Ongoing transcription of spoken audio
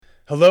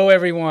Hello,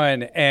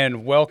 everyone,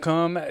 and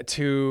welcome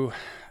to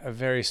a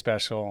very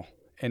special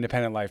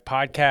Independent Life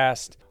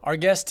podcast. Our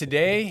guest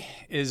today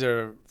is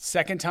a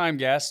second-time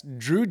guest,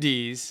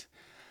 Dees,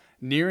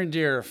 near and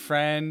dear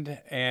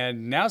friend,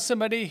 and now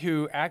somebody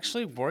who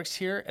actually works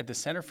here at the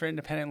Center for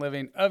Independent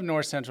Living of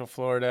North Central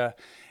Florida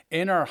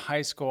in our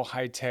high school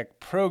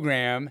high-tech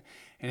program.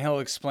 And he'll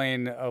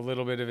explain a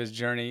little bit of his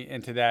journey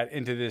into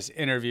this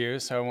interview.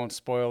 So I won't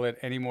spoil it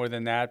any more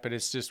than that. But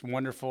it's just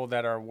wonderful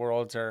that our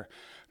worlds are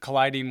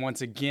colliding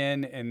once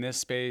again in this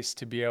space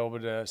to be able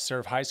to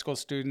serve high school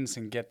students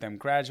and get them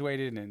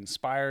graduated and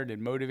inspired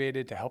and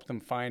motivated to help them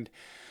find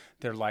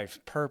their life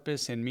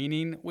purpose and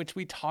meaning, which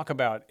we talk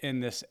about in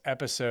this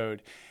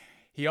episode.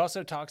 He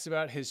also talks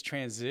about his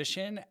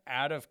transition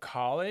out of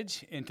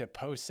college into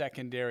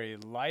post-secondary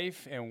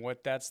life and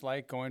what that's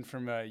like going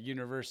from a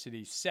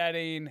university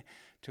setting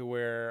to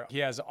where he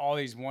has all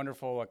these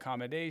wonderful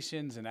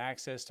accommodations and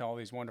access to all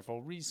these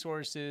wonderful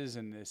resources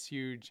and this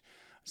huge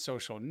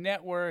social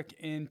network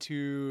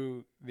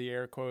into the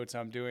air quotes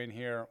I'm doing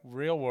here,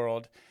 real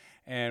world,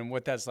 and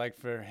what that's like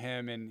for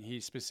him. And he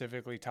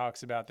specifically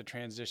talks about the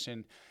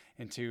transition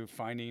into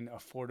finding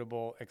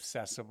affordable,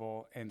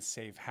 accessible, and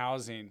safe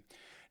housing.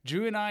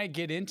 Drew and I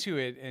get into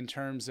it in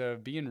terms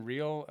of being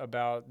real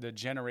about the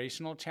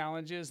generational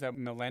challenges that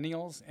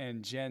millennials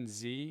and Gen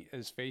Z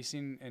is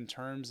facing in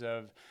terms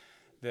of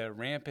the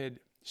rampant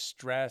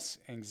stress,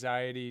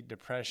 anxiety,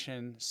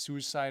 depression,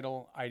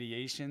 suicidal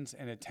ideations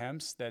and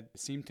attempts that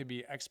seem to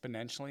be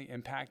exponentially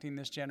impacting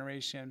this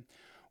generation,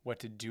 what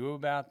to do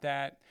about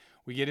that.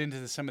 We get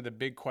into some of the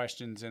big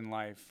questions in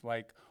life,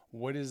 like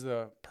what is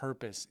the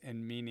purpose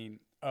and meaning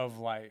of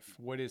life?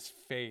 What is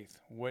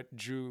faith? What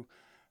Drew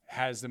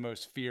has the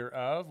most fear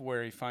of,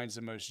 where he finds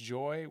the most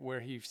joy, where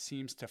he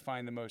seems to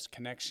find the most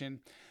connection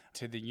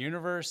to the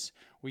universe.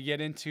 We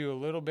get into a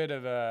little bit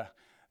of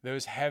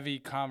those heavy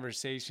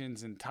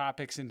conversations and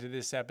topics into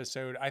this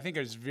episode. I think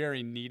it's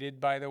very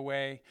needed, by the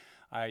way.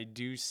 I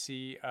do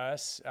see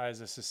us as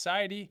a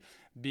society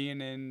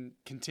being in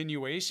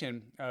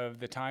continuation of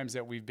the times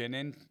that we've been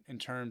in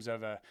terms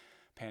of a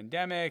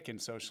pandemic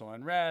and social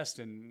unrest,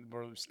 and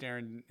we're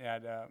staring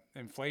at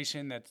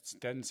inflation that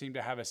doesn't seem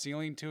to have a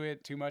ceiling to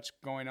it, too much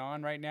going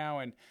on right now.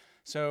 And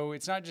so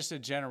it's not just a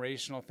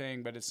generational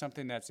thing, but it's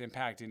something that's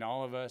impacting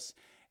all of us.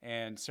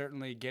 And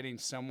certainly getting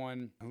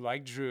someone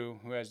like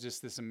Drew, who has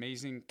just this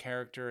amazing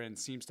character and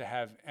seems to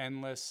have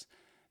endless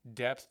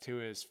depth to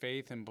his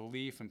faith and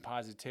belief and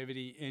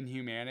positivity in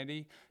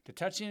humanity, to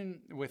touch in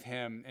with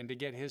him and to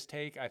get his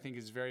take, I think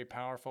is very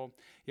powerful.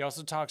 He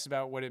also talks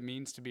about what it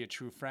means to be a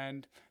true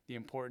friend, the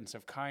importance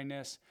of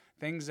kindness,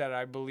 things that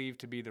I believe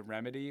to be the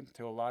remedy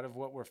to a lot of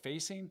what we're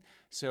facing.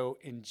 So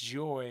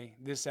enjoy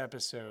this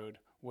episode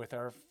with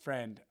our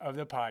friend of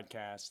the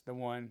podcast, the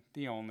one,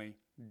 the only,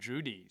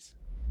 Drew Dees.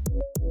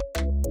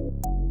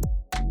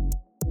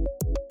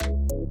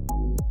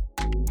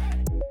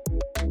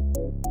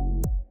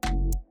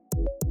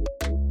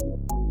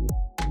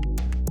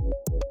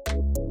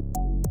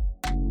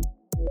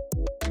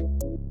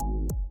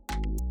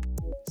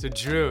 So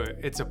Drew,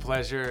 it's a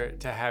pleasure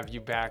to have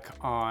you back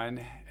on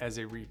as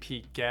a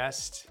repeat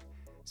guest.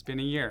 It's been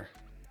a year.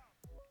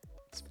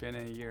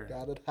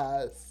 God, it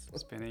has.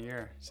 It's been a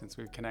year since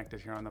we've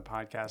connected here on the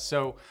podcast.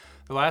 So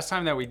the last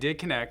time that we did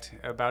connect,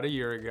 about a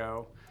year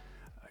ago,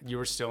 you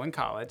were still in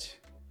college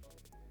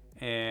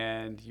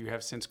and you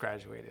have since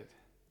graduated.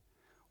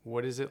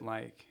 What is it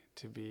like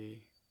to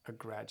be a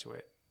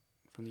graduate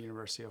from the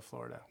University of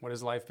Florida? What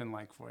has life been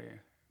like for you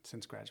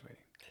since graduating?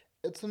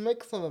 It's a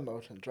mix of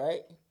emotions,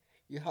 right?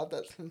 You have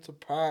that sense of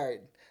pride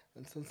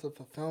and sense of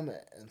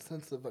fulfillment and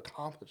sense of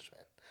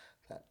accomplishment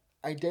that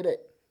I did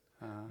it.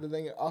 But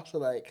then you're also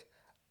like,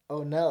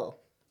 oh no,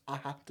 I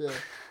have to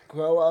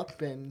grow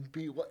up and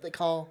be what they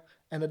call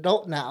an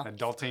adult now.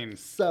 Adulting.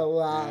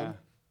 So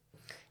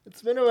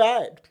It's been a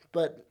ride,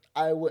 but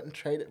I wouldn't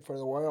trade it for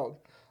the world.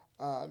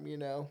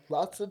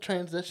 Lots of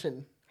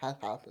transition has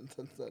happened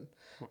since then.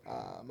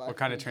 What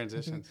kind of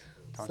transitions?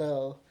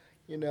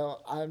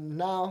 I'm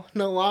now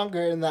no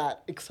longer in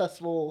that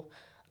accessible,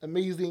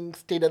 amazing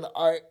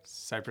state-of-the-art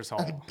Cypress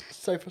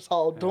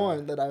Hall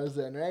dorm that I was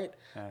in, right?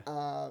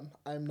 Yeah.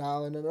 I'm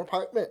now in an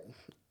apartment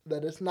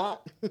that is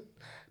not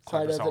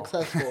quite Cypress as Hall.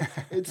 accessible.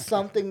 It's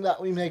something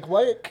that we make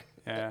work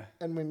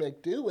and we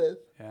make do with,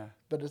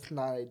 but it's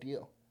not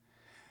ideal.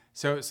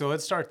 So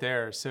let's start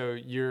there. So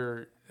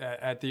you're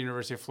at the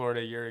University of Florida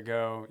a year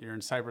ago. You're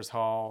in Cypress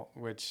Hall,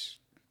 which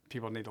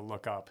people need to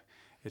look up.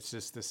 It's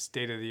just the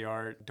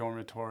state-of-the-art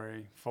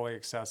dormitory, fully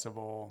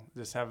accessible,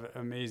 just have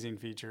amazing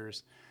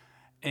features.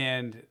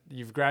 And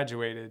you've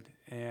graduated,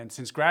 and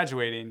since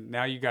graduating,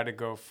 now you got to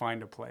go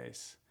find a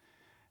place.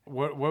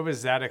 What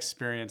was that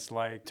experience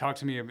like? Talk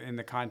to me in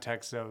the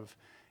context of,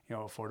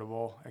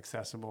 affordable,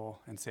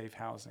 accessible, and safe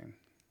housing.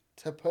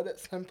 To put it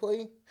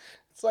simply,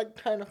 it's like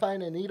trying to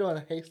find a needle in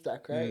a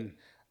haystack, right?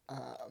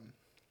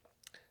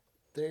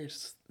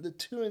 There's the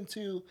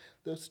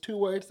those two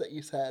words that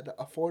you said,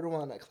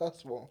 affordable and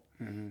accessible.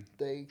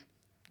 They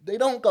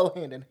don't go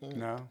hand in hand.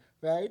 No.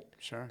 Right?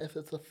 Sure. If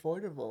it's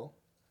affordable,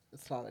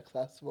 it's not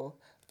accessible.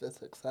 If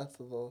it's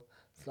accessible,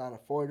 it's not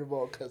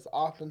affordable. Because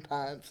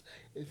oftentimes,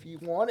 if you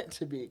want it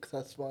to be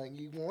accessible and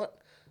you want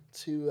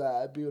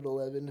to be able to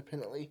live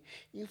independently,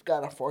 you've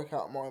got to fork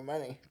out more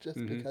money just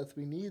because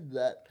we need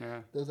that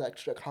those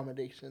extra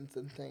accommodations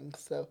and things.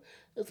 So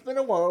it's been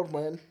a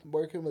whirlwind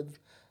working with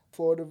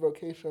Florida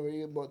Vocational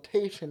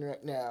Rehabilitation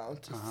right now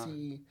to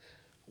see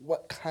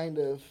what kind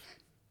of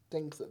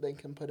things that they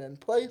can put in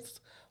place,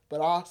 but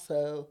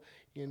also,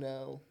 you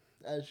know,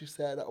 as you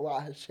said, a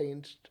lot has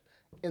changed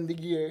in the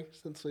year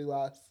since we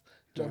last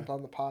jumped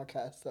on the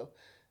podcast. So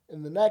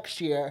in the next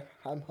year,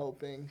 I'm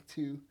hoping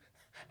to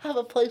have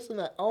a place of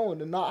my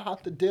own and not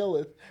have to deal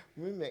with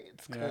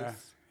roommates,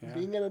 because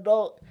being an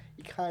adult,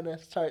 you kind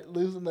of start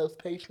losing those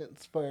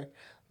patience for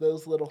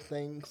those little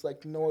things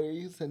like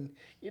noise, and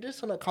you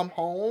just want to come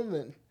home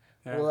and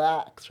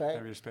relax, right?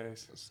 Have your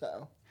space.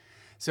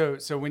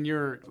 So when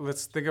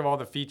let's think of all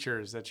the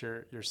features that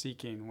you're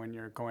seeking when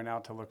you're going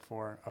out to look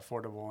for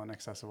affordable and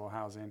accessible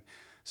housing.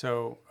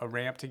 So a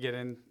ramp to get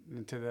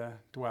into the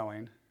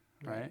dwelling,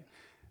 right?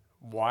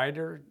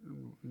 Wider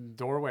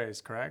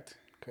doorways, correct?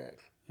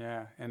 Correct.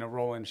 Yeah, and a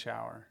roll-in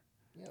shower.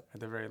 Yep. At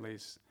the very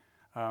least.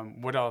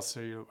 What else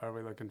are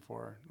we looking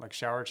for? Like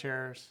shower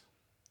chairs?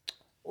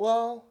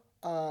 Well,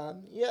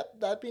 yep,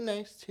 that'd be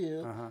nice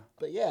too.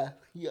 But yeah,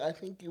 I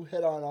think you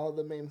hit on all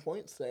the main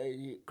points there.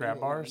 Grab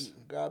bars?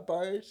 Grab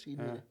bars. You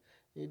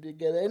need to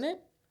get in it,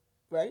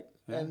 right?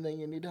 Yeah. And then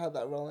you need to have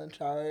that roll-in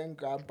shower and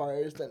grab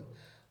bars, and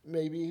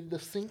maybe the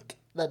sink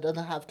that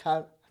doesn't have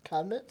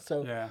cabinets,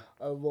 so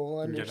a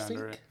roll-under sink.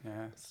 Under it.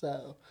 Yeah.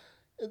 So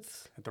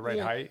it's at the right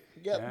height.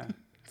 Yep. Yeah.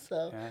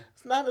 So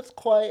it's not as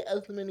quite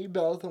as many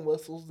bells and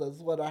whistles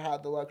as what I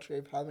had the luxury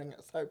of having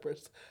at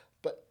Cypress,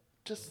 but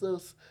just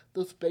those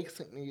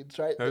basic needs,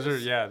 right? Those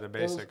are the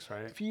basics,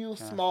 right? Few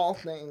small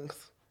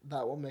things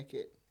that will make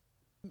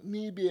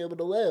me be able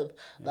to live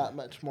that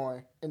much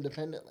more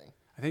independently.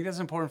 I think that's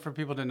important for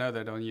people to know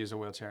that don't use a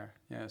wheelchair.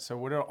 Yeah. So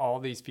what are all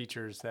these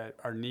features that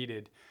are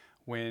needed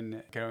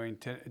when going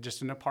to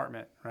just an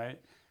apartment, right?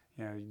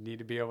 You need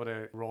to be able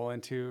to roll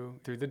through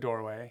the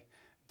doorway.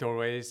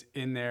 Doorways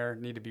in there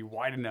need to be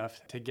wide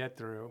enough to get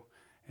through,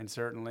 and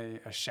certainly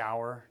a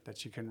shower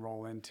that you can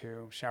roll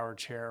into, shower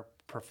chair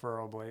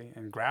preferably,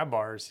 and grab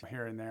bars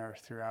here and there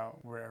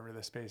throughout wherever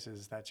the space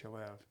is that you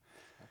live.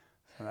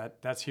 So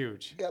that's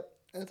huge. Yep.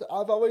 And so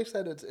I've always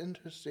said it's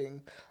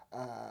interesting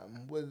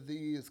with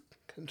these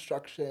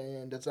construction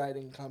and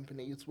designing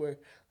companies, where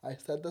I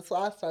said this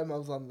last time I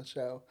was on the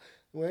show,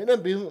 we're in a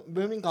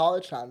booming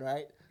college town,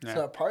 right? Yeah.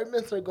 So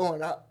apartments are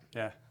going up.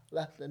 Yeah.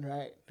 Left and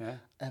right. Yeah.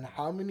 And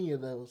how many of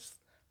those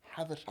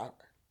have a shower?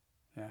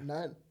 Yeah.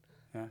 None.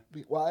 Yeah.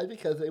 Why?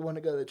 Because they want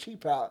to go the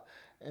cheap route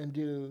and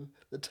do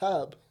the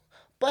tub.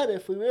 But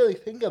if we really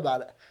think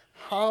about it,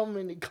 how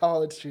many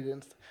college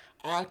students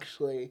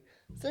actually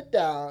sit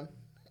down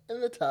in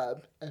the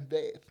tub and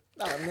bathe?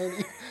 Not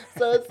many.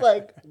 So it's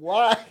like,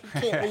 why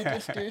can't we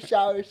just do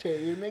showers here?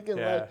 You're making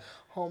life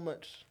so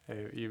much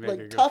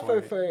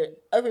tougher for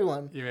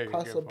everyone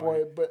across the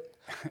board. But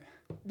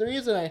the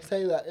reason I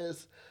say that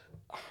is,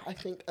 I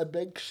think a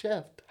big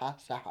shift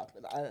has to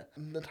happen.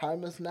 The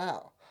time is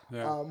now.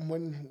 Yeah.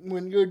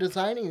 When you're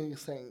designing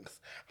these things,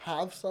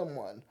 have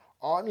someone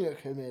on your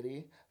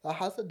committee that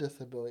has a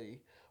disability,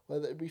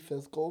 whether it be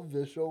physical,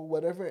 visual,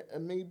 whatever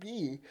it may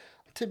be,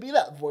 to be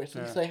that voice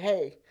and say,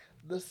 hey,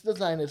 this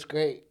design is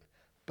great,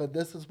 but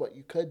this is what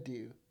you could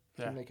do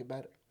to make it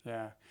better.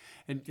 Yeah,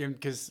 and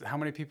because how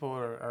many people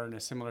are in a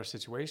similar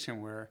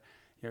situation where,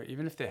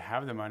 even if they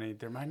have the money,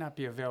 there might not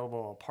be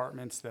available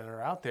apartments that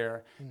are out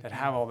there that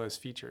have all those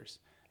features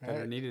that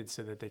are needed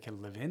so that they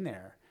can live in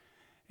there.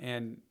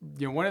 And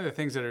one of the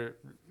things that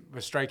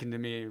was striking to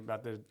me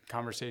about the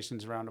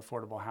conversations around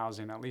affordable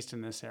housing, at least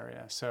in this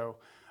area. So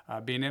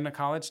being in a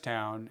college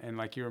town, and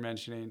like you were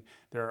mentioning,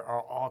 there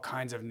are all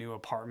kinds of new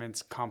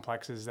apartments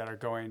complexes that are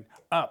going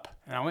up.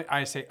 And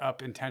I say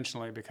up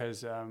intentionally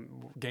because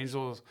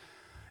Gainesville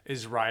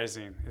is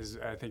rising, is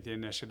I think the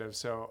initiative.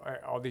 So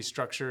all these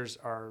structures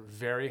are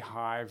very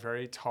high,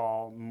 very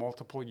tall,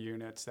 multiple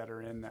units that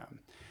are in them.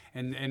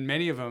 And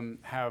many of them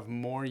have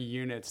more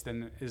units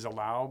than is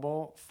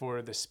allowable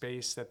for the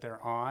space that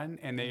they're on.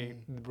 And they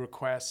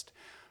request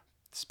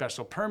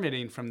special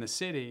permitting from the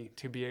city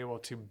to be able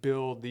to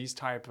build these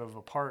type of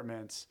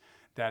apartments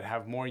that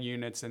have more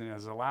units than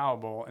is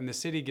allowable. And the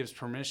city gives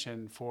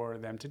permission for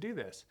them to do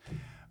this.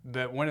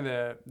 But one of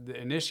the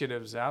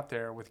initiatives out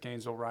there with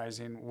Gainesville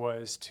Rising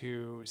was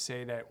to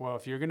say that, well,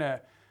 if you're going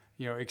to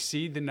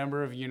exceed the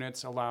number of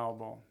units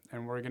allowable,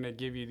 and we're going to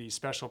give you these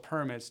special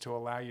permits to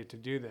allow you to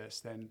do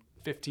this, then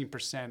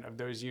 15% of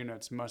those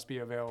units must be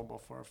available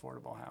for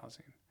affordable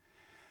housing.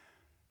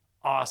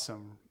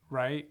 Awesome,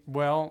 right?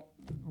 Well,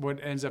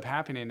 what ends up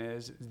happening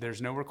is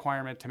there's no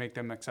requirement to make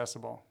them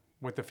accessible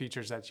with the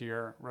features that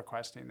you're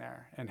requesting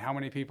there. And how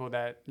many people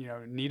that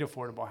need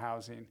affordable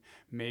housing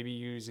may be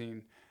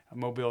using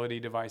mobility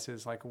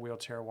devices like a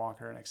wheelchair,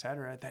 walker, and et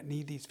cetera, that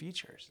need these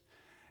features.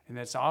 And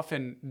that's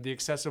often the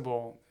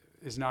accessible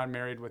is not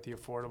married with the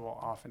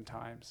affordable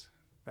oftentimes.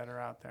 that are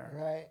out there.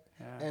 Right.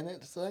 Yeah. And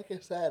it's like I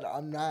said,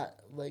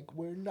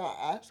 we're not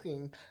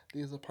asking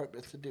these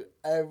apartments to do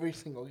every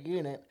single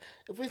unit.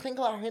 If we think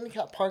about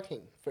handicap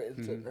parking, for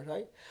instance,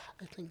 right?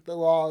 I think the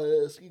law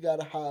is you got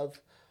to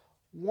have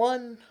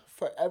one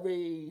for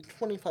every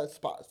 25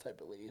 spots, I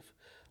believe.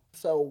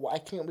 So why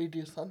can't we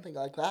do something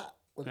like that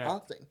with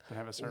housing? To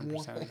have a certain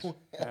percentage.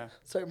 Yeah.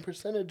 Certain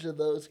percentage of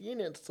those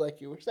units, like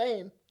you were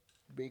saying,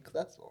 be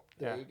accessible.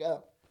 There you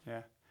go.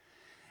 Yeah.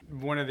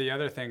 One of the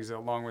other things,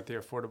 along with the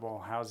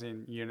affordable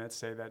housing units,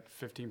 say that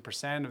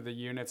 15% of the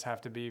units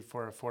have to be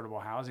for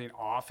affordable housing.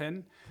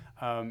 Often,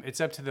 it's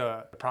up to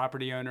the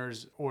property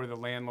owners or the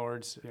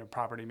landlords,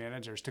 property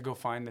managers, to go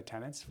find the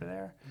tenants for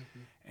there.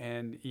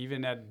 And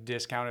even at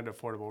discounted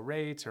affordable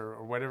rates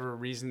or whatever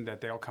reason that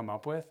they'll come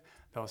up with,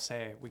 they'll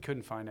say, we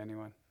couldn't find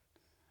anyone.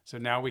 So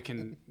now we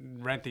can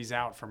rent these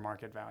out for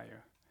market value.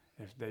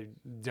 If they've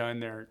done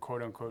their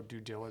quote unquote due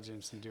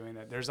diligence in doing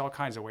that, there's all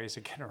kinds of ways to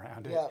get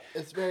around it. Yeah,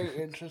 it's very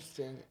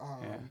interesting.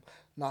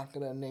 Not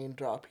going to name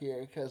drop here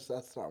because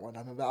that's not what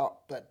I'm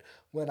about. But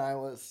when I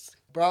was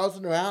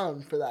browsing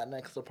around for that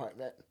next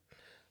apartment,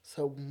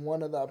 so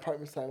one of the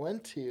apartments I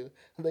went to,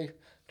 they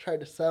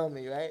tried to sell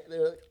me, right? They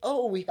were like,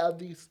 oh, we have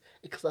these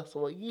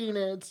accessible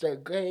units. They're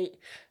great.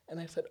 And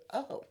I said,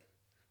 oh,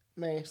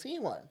 may I see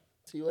one?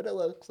 See what it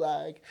looks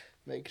like.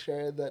 Make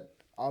sure that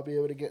I'll be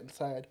able to get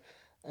inside.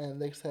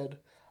 And they said,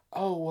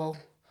 oh, well,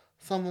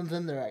 someone's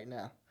in there right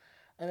now.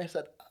 And I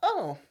said,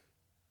 oh,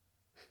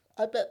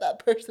 I bet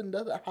that person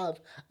doesn't have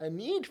a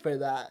need for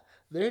that.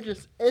 They're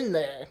just in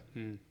there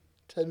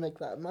to make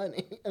that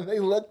money. And they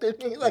looked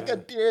at me like a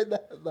deer in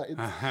the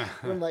headlights.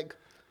 And I'm like,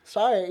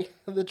 sorry,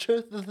 the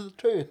truth is the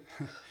truth.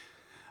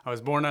 I was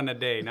born on a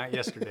day, not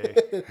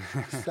yesterday.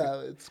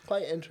 So it's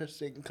quite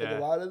interesting because a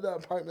lot of the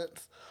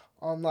apartments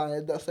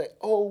online, they'll say,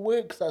 oh, we're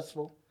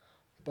accessible.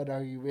 But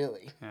are you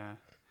really? Yeah.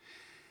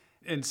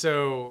 And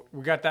so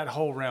we got that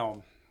whole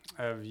realm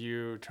of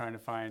you trying to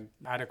find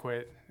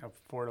adequate,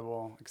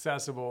 affordable,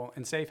 accessible,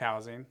 and safe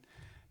housing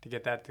to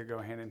get that to go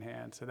hand in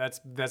hand. So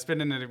that's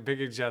been a big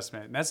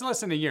adjustment. And that's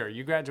less than a year.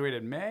 You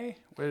graduated May?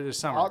 What is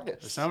summer?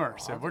 August. The summer.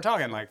 So we're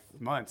talking like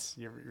months.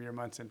 You're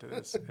months into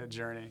this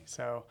journey.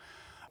 So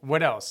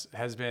what else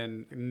has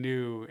been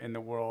new in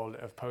the world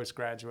of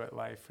postgraduate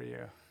life for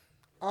you?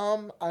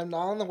 I'm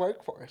not in the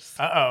workforce.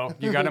 Uh-oh,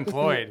 you got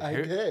employed. I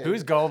did.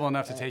 Who's gullible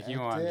enough to take you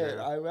on, did.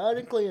 Drew?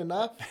 Ironically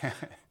enough,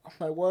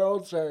 my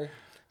worlds are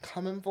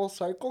coming full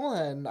circle,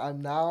 and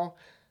I'm now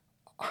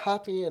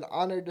happy and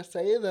honored to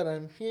say that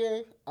I'm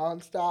here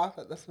on staff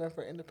at the Center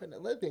for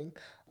Independent Living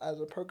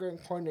as a program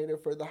coordinator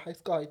for the high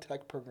school high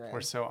tech program. We're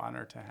so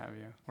honored to have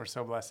you. We're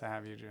so blessed to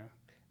have you, Drew.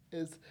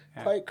 It's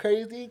quite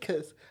crazy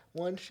because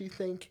once you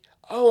think,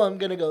 oh, I'm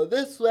going to go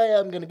this way,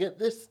 I'm going to get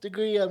this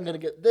degree, I'm going to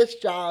get this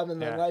job,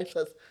 and then life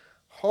says,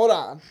 hold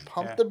on,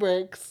 pump the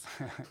brakes,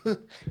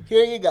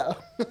 here you go.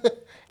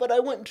 But I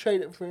wouldn't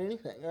trade it for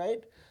anything,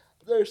 right?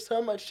 There's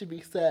so much to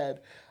be said.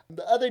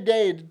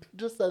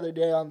 Just the other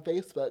day on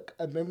Facebook,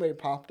 a memory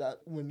popped up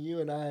when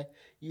you and I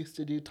used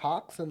to do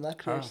talks and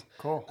lectures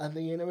at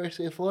the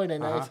University of Florida,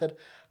 and I said,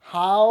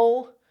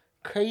 how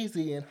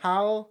crazy and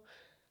how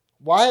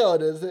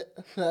wild is it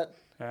that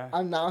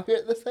I'm now here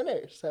at the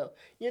center? So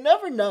you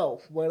never know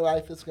where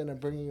life is going to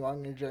bring you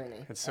on your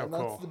journey. It's so and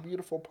cool. That's the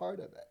beautiful part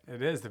of it.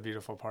 It is the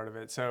beautiful part of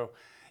it. So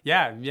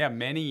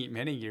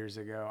many years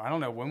ago, I don't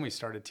know when we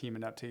started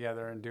teaming up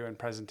together and doing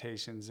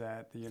presentations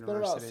at the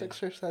university. It's been about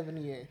 6 or 7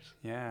 years.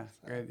 Yeah,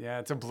 good. Yeah,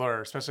 it's a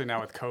blur, especially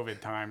now with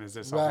COVID time. Is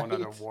this a whole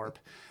nother warp?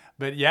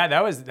 But yeah,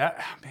 that was that.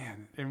 Oh,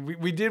 man, and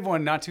we did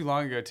one not too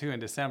long ago too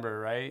in December,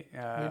 right?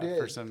 We did.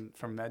 For some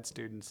from med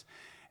students.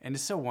 And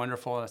it's so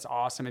wonderful and it's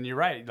awesome. And you're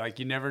right. Like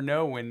you never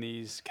know when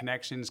these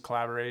connections,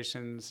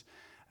 collaborations,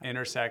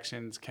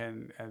 intersections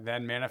can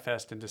then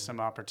manifest into some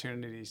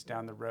opportunities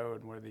down the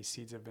road where these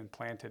seeds have been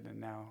planted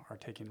and now are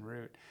taking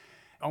root.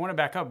 I want to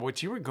back up.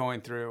 What you were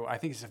going through, I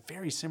think is a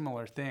very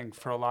similar thing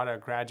for a lot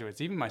of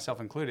graduates, even myself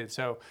included.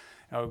 So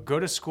go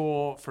to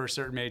school for a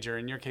certain major.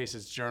 In your case,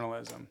 it's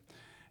journalism.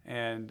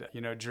 And,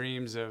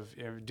 dreams of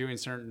doing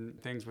certain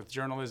things with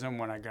journalism.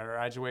 When I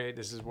graduate,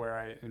 this is where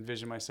I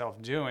envision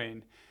myself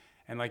doing.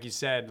 And like you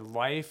said,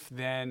 life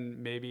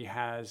then maybe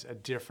has a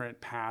different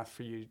path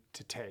for you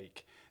to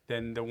take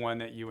than the one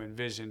that you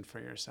envisioned for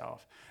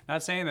yourself.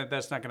 Not saying that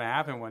that's not going to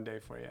happen one day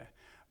for you,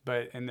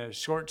 but in the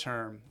short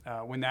term,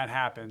 when that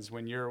happens,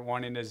 when you're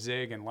wanting to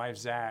zig and life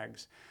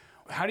zags,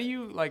 how do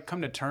you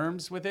come to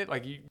terms with it?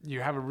 Like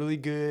you have a really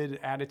good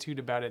attitude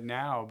about it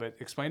now, but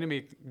explain to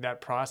me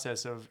that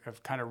process of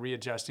kind of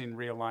readjusting,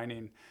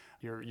 realigning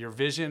your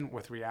vision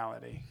with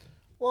reality.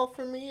 Well,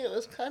 for me, it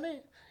was kind of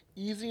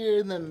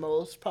easier than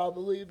most,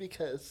 probably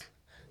because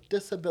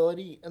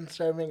disability and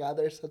serving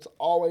others has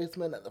always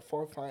been at the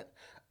forefront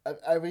of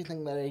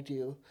everything that I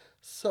do.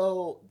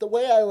 So the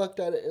way I looked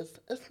at it is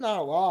it's not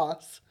a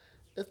loss.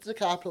 It's a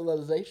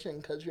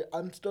capitalization because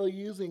I'm still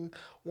using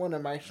one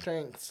of my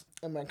strengths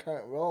in my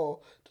current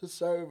role to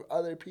serve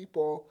other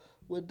people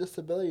with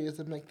disabilities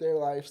and make their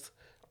lives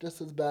just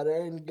as better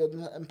and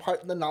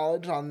impart the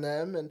knowledge on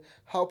them and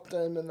help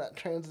them in that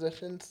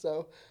transition.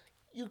 So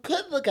you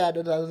could look at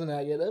it as a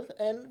negative,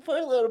 and for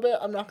a little bit,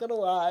 I'm not gonna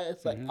lie,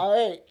 it's like, all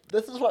right,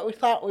 this is what we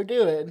thought we're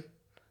doing,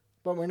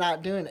 but we're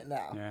not doing it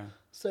now. Yeah.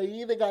 So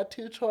you either got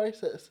two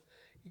choices.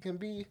 You can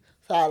be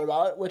sad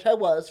about it, which I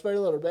was for a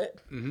little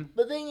bit,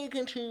 but then you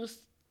can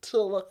choose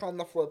to look on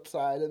the flip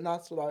side, and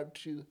that's what I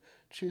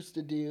choose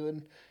to do.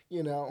 And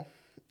you know,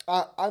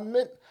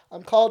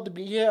 I'm called to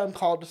be here. I'm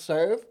called to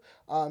serve.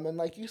 And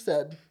like you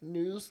said,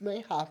 news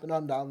may happen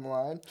on down the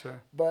line,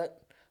 Sure.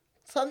 but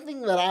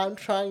something that I'm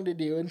trying to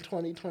do in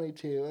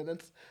 2022, and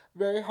it's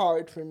very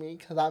hard for me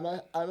because I'm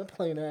a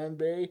planner. I'm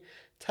very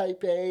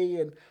type A,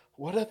 and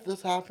what if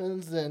this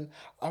happens? And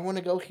I want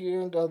to go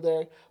here and go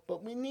there.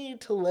 But we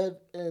need to live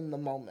in the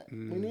moment.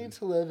 We need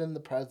to live in the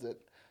present,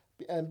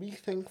 and be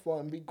thankful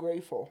and be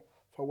grateful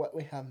for what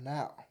we have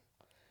now.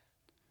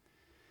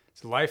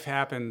 So life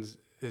happens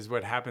is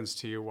what happens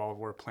to you while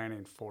we're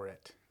planning for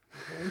it.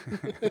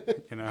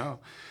 You know,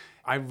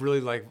 I really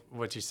like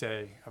what you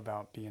say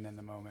about being in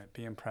the moment,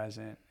 being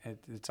present.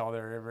 It's all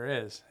there ever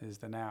is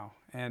the now.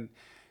 And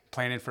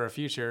planning for a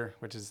future,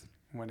 which is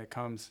when it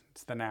comes,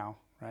 it's the now,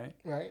 right?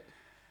 Right.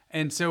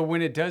 And so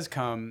when it does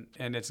come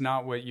and it's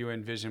not what you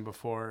envisioned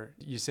before,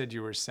 you said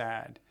you were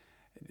sad.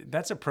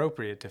 That's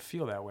appropriate to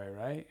feel that way,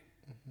 right?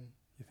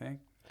 You think?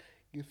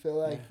 You feel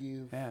like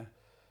you've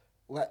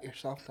let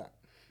yourself down.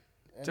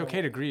 It's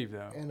okay to grieve,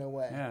 though. In a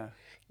way. Yeah.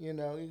 You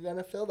know, you're going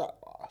to feel that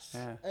loss.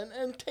 Yeah.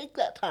 And take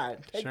that time.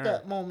 Take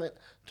that moment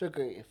to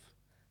grieve.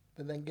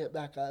 But then get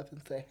back up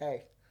and say,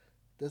 hey,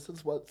 this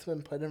is what's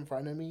been put in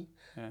front of me.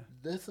 Yeah.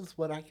 This is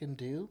what I can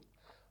do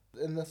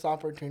in this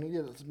opportunity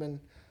that's been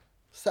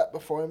set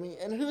before me.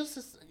 And who's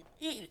this?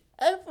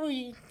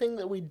 Everything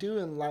that we do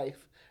in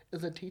life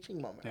is a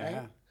teaching moment,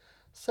 right?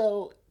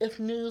 So if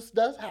news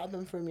does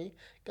happen for me,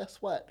 guess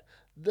what?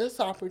 This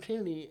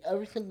opportunity,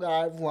 everything that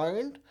I've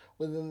learned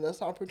within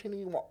this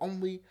opportunity will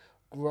only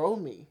grow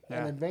me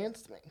and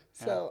advance me.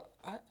 So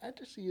I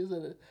just use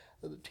it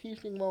as a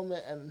teaching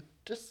moment, and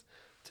just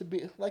to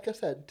be, like I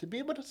said, to be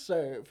able to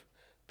serve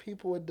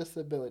people with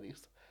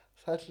disabilities,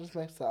 such as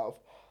myself.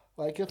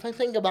 Like if I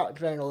think about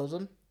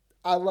journalism,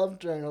 I love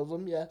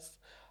journalism, yes,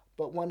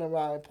 but one of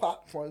my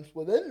platforms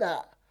within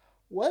that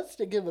was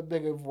to give a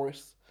bigger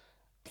voice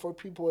for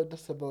people with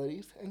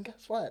disabilities. And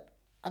guess what?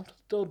 I'm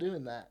still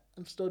doing that.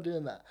 I'm still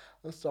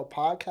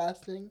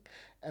podcasting,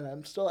 and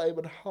I'm still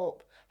able to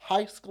help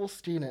high school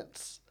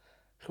students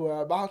who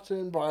are about to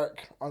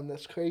embark on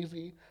this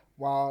crazy,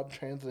 wild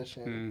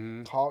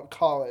transition called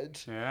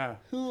college. Yeah.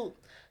 Who,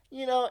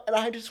 you know, and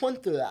I just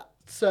went through that.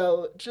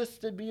 So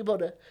just to be able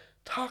to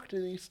talk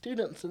to these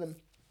students, and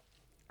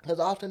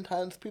because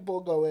oftentimes people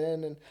go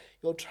in and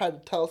you'll try to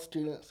tell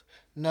students,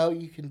 no,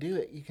 you can do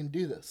it. You can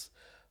do this.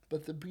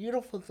 But the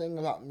beautiful thing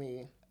about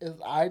me is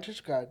I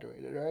just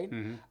graduated, right?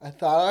 I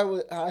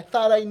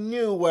thought I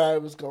knew where I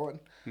was going,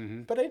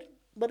 but I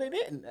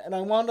didn't, and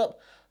I wound up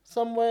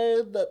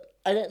somewhere that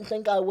I didn't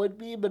think I would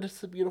be. But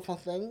it's a beautiful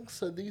thing.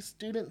 So these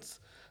students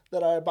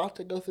that are about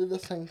to go through the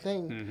same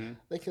thing,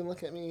 they can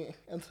look at me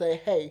and say,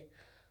 "Hey,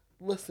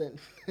 listen,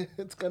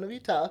 it's gonna be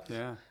tough.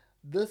 Yeah.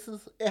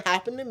 It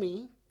happened to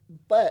me,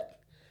 but."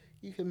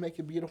 You can make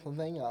a beautiful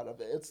thing out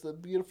of it. It's a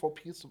beautiful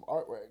piece of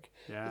artwork.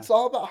 Yeah. It's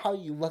all about how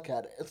you look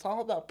at it. It's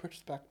all about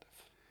perspective.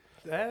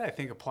 That I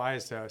think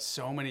applies to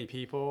so many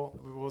people.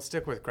 We'll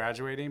stick with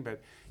graduating,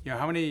 but you know,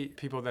 how many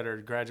people that are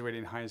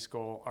graduating high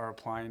school are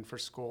applying for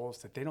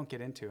schools that they don't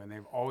get into, and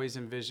they've always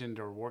envisioned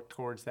or worked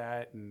towards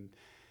that. And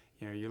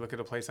you know, you look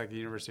at a place like the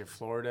University of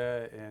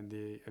Florida, and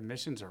the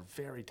admissions are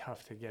very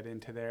tough to get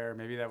into there.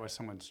 Maybe that was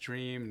someone's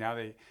dream. Now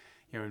they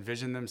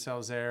envision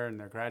themselves there, and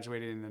they're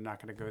graduating and they're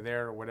not going to go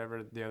there, or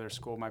whatever the other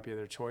school might be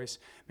their choice.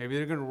 Maybe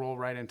they're going to roll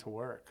right into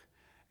work,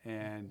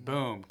 and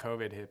boom,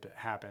 COVID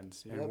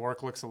happens, and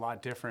work looks a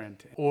lot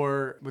different.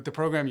 Or with the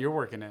program you're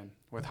working in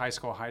with High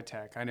School High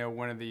Tech, I know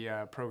one of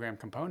the program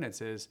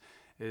components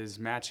is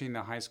matching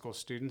the high school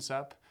students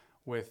up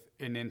with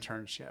an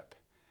internship.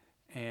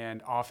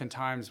 And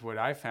oftentimes what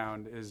I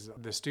found is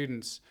the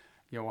students,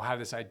 will have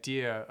this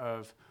idea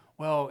of,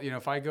 well,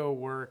 if I go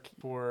work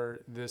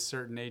for this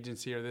certain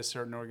agency or this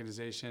certain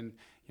organization,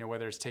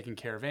 whether it's taking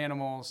care of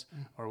animals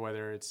or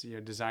whether it's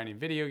designing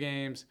video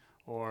games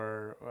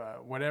or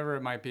whatever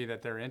it might be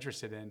that they're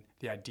interested in,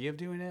 the idea of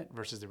doing it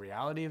versus the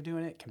reality of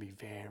doing it can be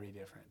very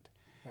different.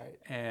 Right.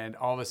 And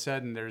all of a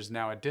sudden, there's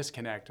now a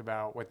disconnect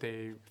about what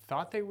they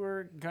thought they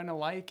were going to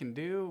like and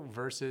do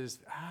versus,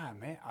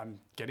 man, I'm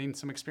getting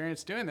some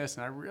experience doing this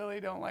and I really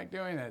don't like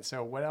doing it.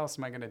 So what else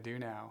am I going to do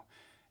now?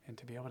 And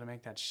to be able to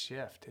make that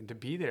shift and to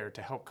be there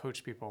to help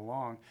coach people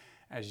along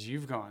as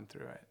you've gone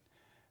through it,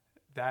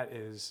 that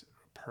is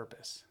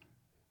purpose.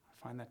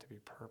 I find that to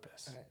be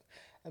purpose. Right.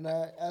 And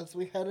as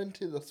we head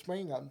into the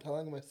spring, I'm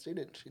telling my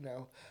students,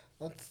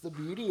 that's the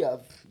beauty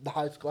of the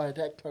High School High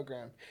Tech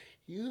program.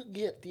 You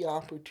get the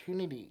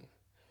opportunity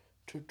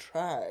to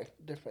try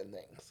different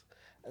things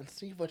and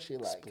see what you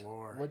like,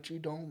 what you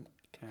don't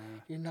like. Yeah.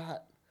 You're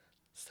not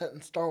set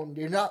in stone.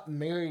 You're not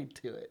married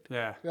to it.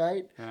 Yeah.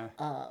 Right?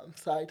 Yeah.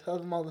 So I tell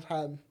them all the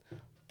time,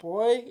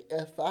 boy,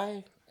 if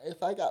I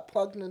if I got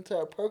plugged into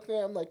a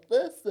program like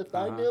this, if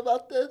I knew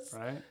about this,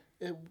 Right.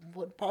 it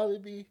would probably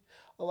be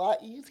a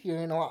lot easier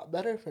and a lot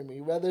better for me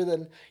rather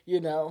than, you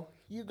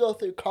go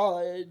through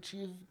college,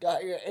 you've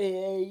got your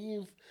AA,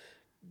 you've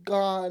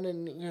gone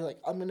and you're like,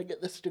 I'm going to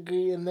get this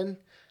degree. And then,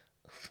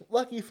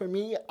 lucky for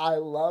me, I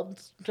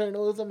loved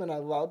journalism and I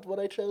loved what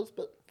I chose.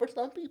 But for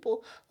some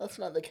people, that's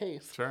not the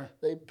case. Sure.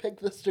 They pick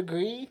this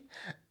degree,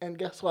 and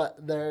guess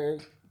what? They're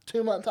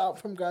 2 months out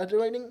from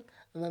graduating,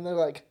 and then they're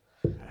like,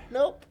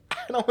 nope,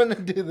 I don't want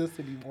to do this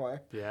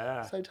anymore.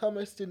 Yeah. So I tell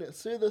my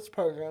students, through this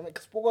program,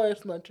 explore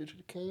as much as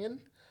you can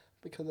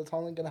because it's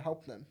only going to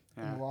help them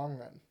in the long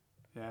run.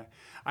 Yeah,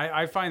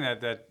 I find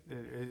that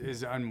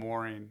is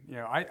unmooring.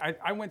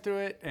 I went through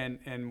it,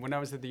 and when I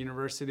was at the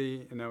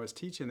university and I was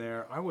teaching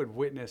there, I would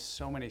witness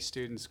so many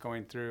students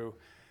going through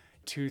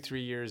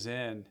 2-3 years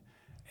in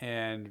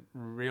and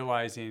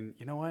realizing,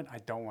 you know what, I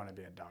don't want to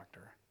be a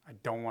doctor. I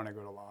don't want to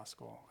go to law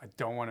school. I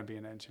don't want to be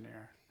an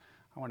engineer.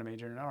 I want to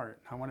major in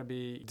art. I want to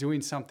be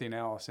doing something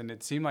else. And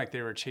it seemed like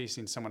they were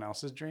chasing someone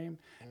else's dream,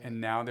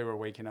 and now they were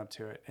waking up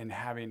to it and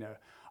having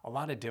a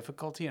lot of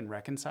difficulty in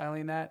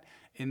reconciling that,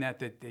 in that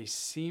they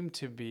seem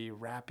to be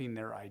wrapping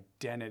their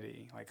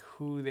identity, like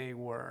who they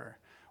were,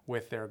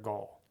 with their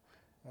goal.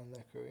 And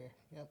their career,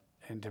 yep.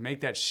 And to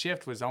make that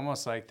shift was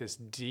almost like this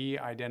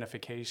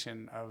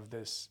de-identification of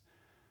this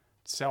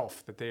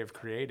self that they have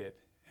created,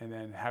 and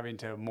then having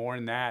to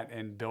mourn that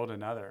and build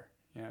another,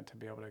 to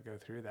be able to go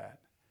through that.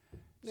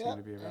 Seemed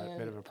to be a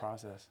bit of a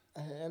process.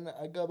 And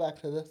I go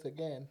back to this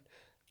again.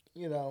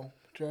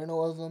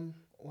 Journalism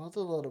was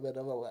a little bit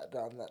of a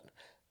letdown that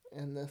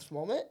in this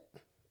moment,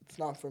 it's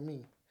not for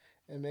me.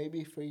 It may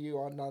be for you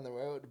on down the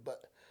road,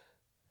 but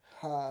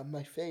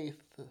my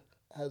faith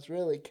has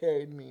really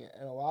carried me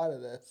in a lot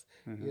of this,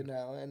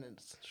 and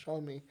it's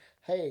shown me,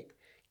 hey,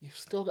 you've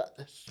still got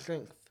this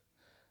strength.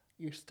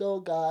 You've still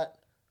got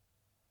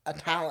a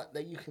talent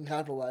that you can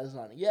capitalize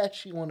on.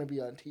 Yes, you want to be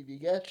on TV.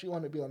 Yes, you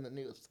want to be on the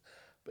news.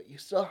 But you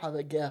still have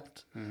a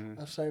gift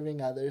of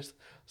serving others.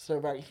 So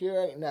right here,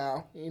 right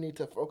now, you need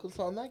to focus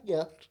on that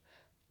gift,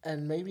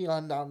 and maybe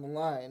on down the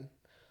line,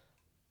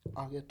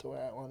 I'll get to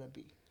where I want to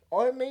be.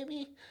 Or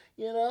maybe,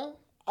 I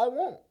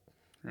won't.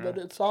 Yeah. But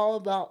it's all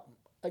about,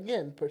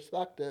 again,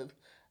 perspective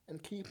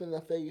and keeping the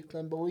faith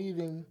and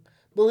believing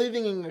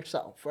in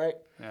yourself, right?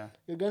 Yeah.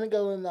 You're going to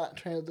go in that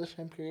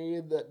transition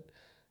period that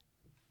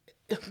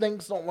if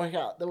things don't work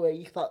out the way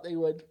you thought they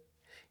would,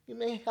 you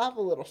may have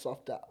a little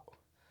self-doubt.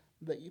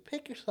 But you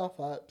pick yourself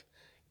up,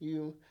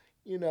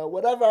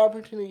 whatever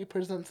opportunity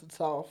presents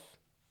itself,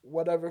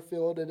 whatever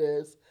field it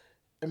is,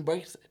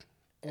 embrace it.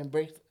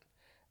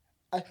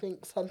 I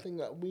think something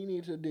that we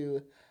need to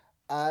do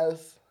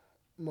as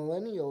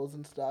millennials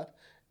and stuff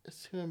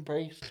is to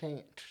embrace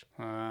change.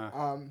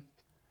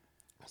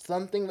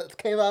 Something that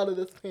came out of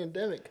this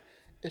pandemic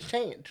is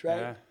change, right?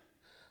 Yeah.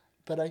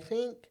 But I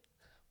think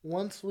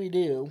once we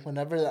do,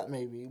 whenever that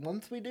may be,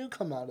 once we do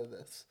come out of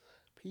this,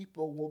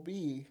 people will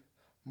be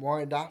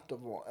more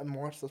adaptable and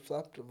more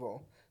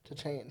susceptible to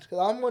change. Because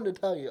I'm going to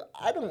tell you,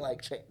 I don't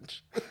like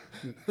change.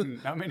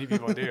 Not many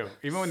people do,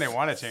 even when they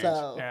want to change.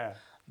 Yeah,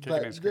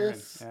 kicking and screaming.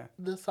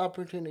 This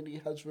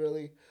opportunity has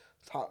really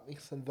taught me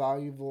some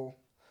valuable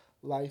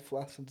life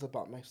lessons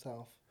about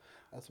myself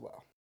as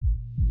well.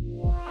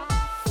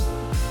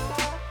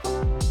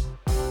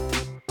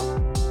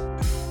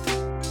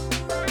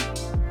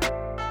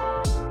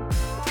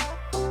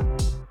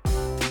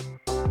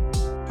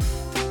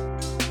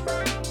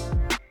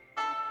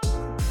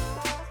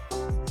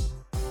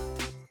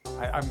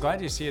 I'm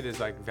glad you see it as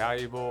like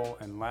valuable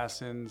and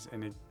lessons,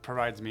 and it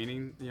provides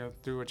meaning,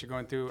 through what you're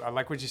going through. I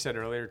like what you said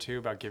earlier too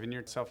about giving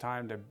yourself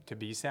time to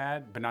be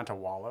sad, but not to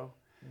wallow,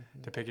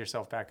 to pick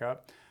yourself back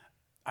up.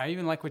 I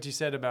even like what you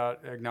said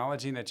about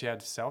acknowledging that you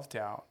had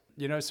self-doubt.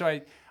 So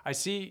I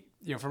see,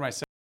 for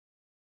myself,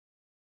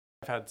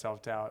 I've had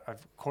self-doubt.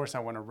 Of course, I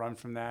want to run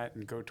from that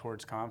and go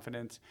towards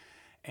confidence.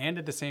 And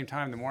at the same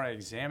time, the more I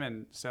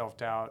examine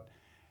self-doubt,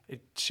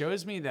 it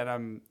shows me that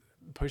I'm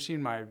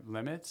pushing my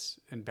limits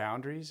and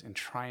boundaries and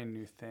trying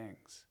new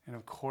things. And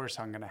of course,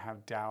 I'm going to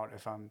have doubt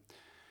if I'm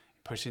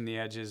pushing the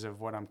edges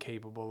of what I'm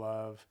capable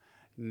of,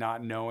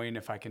 not knowing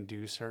if I can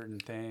do certain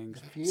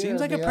things.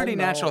 Seems like a pretty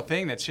natural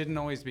thing that shouldn't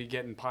always be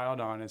getting piled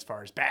on as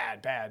far as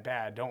bad.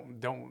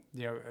 Don't,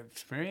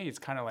 for me, it's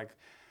kind of like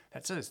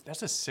that's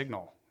a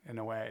signal in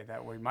a way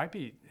that we might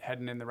be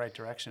heading in the right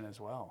direction as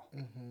well.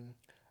 Mm-hmm.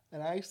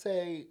 And I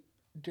say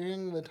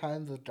during the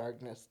times of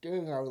darkness,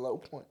 during our low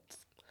points,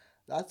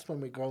 that's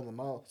when we grow the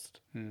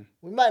most.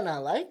 We might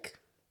not like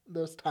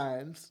those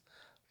times,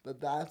 but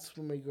that's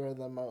when we grow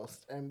the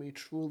most and we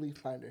truly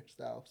find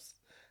ourselves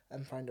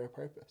and find our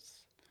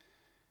purpose.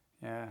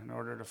 Yeah, in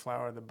order to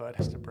flower, the bud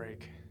has to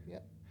break.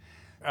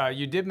 Yeah.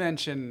 You did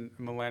mention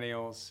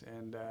millennials,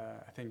 and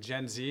I think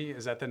Gen Z,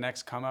 is that the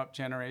next come-up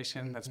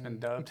generation that's been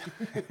dubbed?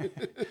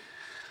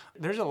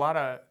 There's a lot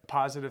of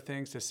positive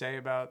things to say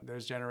about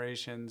those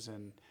generations,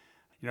 and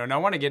and I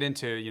want to get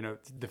into,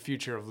 the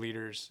future of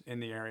leaders in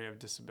the area of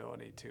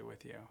disability too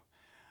with you.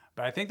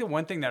 But I think the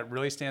one thing that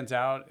really stands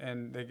out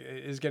and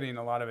is getting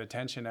a lot of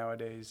attention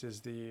nowadays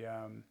is the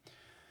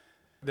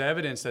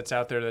evidence that's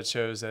out there that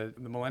shows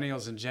that the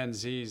millennials and Gen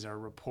Zs are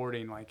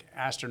reporting like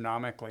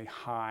astronomically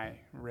high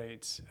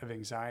rates of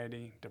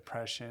anxiety,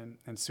 depression,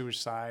 and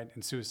suicide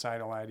and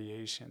suicidal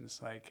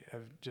ideations, like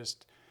have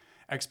just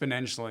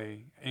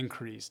exponentially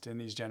increased in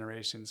these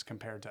generations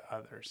compared to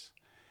others.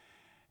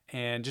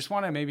 And just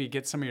want to maybe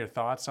get some of your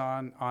thoughts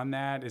on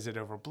that. Is it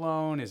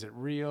overblown? Is it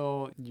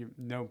real? You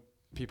know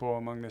people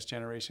among this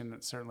generation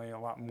that's certainly a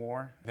lot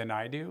more than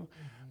I do.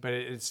 But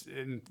it's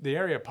in the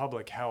area of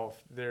public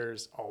health,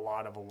 there's a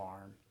lot of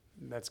alarm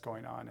that's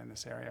going on in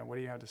this area. What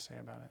do you have to say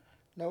about it?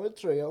 No,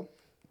 it's real.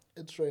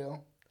 It's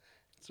real.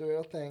 It's a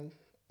real thing.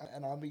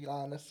 And I'll be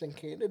honest and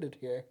candid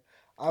here.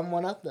 I'm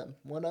one of them,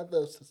 one of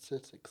those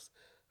statistics.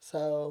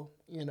 So,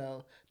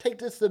 take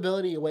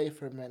disability away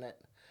for a minute.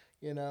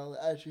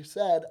 As you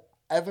said,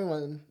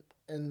 everyone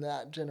in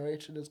that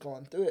generation is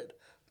going through it.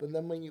 But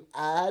then when you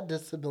add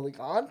disability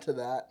onto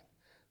that,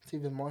 it's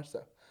even more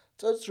so.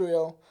 So it's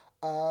real.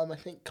 I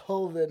think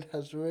COVID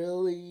has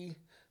really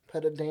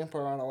put a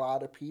damper on a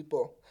lot of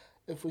people.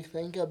 If we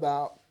think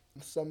about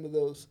some of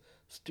those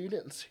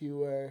students who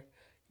were,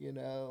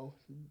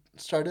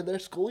 started their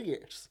school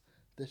years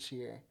this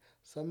year,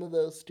 some of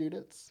those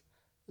students,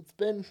 it's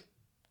been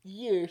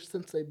years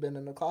since they've been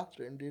in a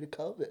classroom due to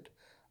COVID.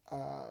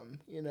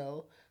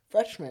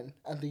 Freshmen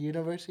at the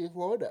University of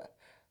Florida,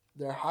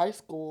 their high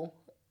school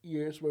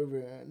years were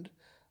ruined,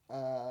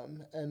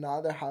 and now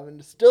they're having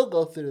to still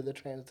go through the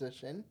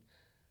transition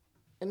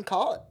in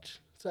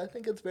college. So I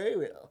think it's very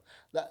real,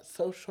 that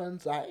social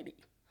anxiety.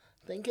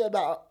 Think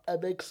about a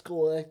big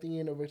school like the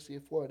University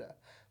of Florida,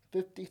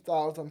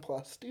 50,000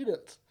 plus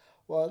students.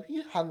 Well, if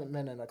you haven't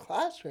been in a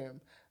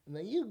classroom, and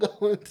then you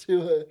go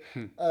into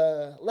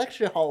a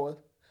lecture hall with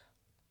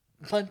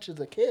bunches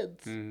of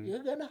kids,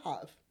 you're going to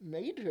have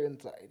major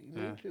anxiety,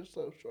 major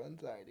social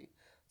anxiety.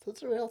 So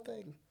it's a real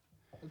thing.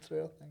 It's a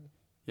real thing.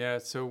 Yeah,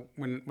 so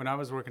when I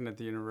was working at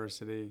the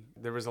university,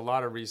 there was a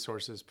lot of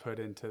resources put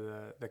into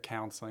the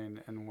counseling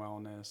and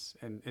wellness.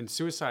 And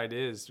suicide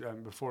is,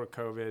 before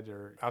COVID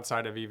or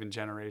outside of even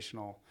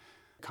generational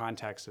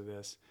context of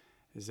this,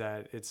 is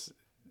that it's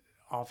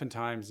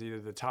oftentimes either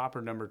the top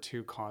or number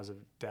 2 cause of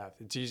death.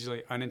 It's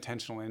usually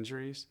unintentional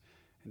injuries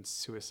and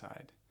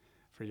suicide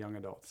for young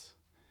adults.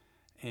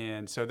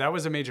 And so that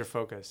was a major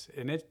focus.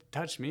 And it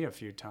touched me a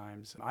few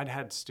times. I'd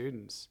had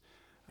students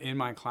in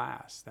my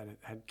class that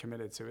had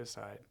committed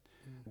suicide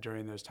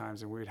during those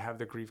times. And we would have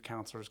the grief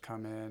counselors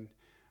come in,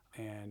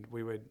 and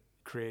we would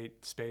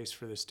create space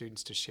for the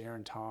students to share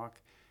and talk.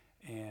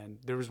 And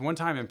there was one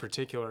time in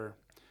particular,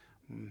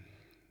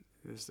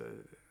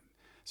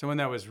 someone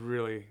that was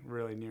really,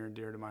 really near and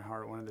dear to my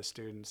heart, one of the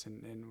students,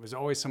 and was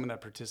always someone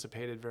that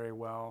participated very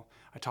well.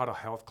 I taught a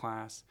health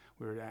class.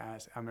 I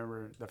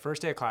remember the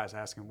first day of class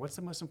asking, what's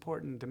the most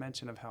important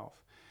dimension of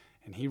health?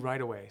 And he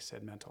right away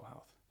said mental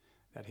health,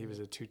 that he was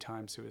a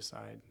 2-time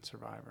suicide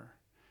survivor.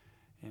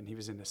 And he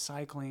was into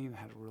cycling,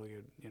 had really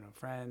good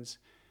friends.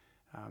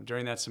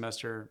 During that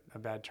semester, a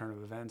bad turn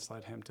of events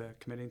led him to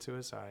committing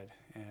suicide.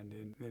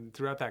 And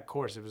throughout that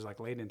course, it was like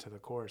late into the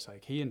course,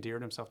 like he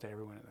endeared himself to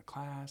everyone in the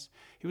class.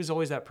 He was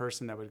always that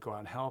person that would go out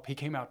and help. He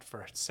came out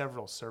for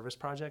several service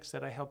projects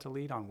that I helped to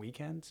lead on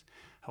weekends,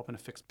 helping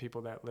to fix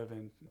people that live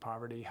in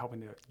poverty,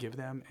 helping to give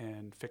them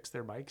and fix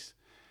their bikes,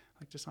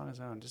 like just on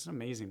his own. Just an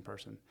amazing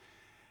person.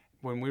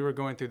 When we were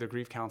going through the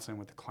grief counseling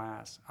with the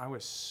class, I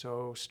was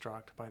so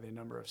struck by the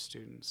number of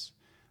students.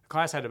 The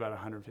class had about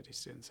 150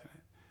 students in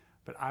it.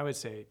 But I would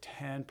say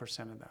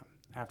 10% of them,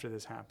 after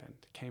this happened,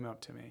 came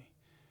up to me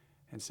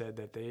and said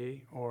that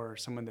they or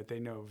someone that they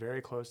know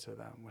very close to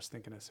them was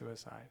thinking of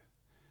suicide.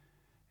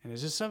 And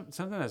it's just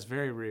something that's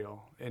very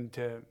real. And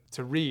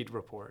to read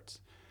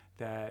reports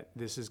that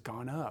this has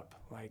gone up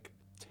like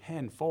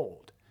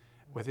tenfold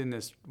within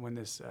this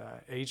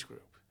age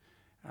group,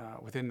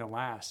 within the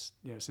last,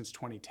 since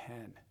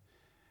 2010.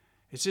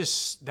 It's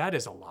just, that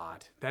is a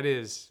lot. That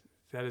is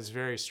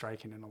very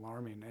striking and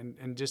alarming.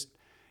 And just,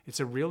 it's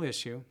a real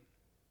issue.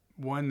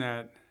 One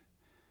that,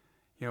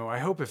 I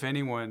hope if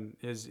anyone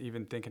is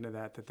even thinking of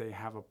that they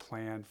have a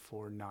plan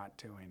for not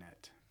doing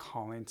it,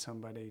 calling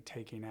somebody,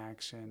 taking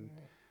action,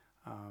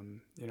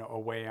 a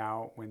way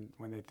out when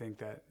they think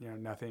that,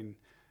 nothing,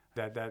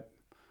 that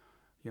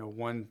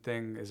one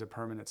thing is a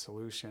permanent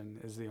solution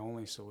is the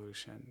only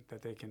solution,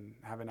 that they can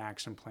have an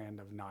action plan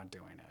of not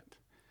doing it.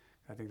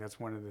 I think that's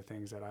one of the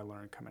things that I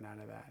learned coming out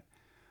of that.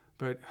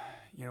 But,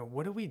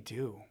 what do we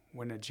do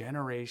when a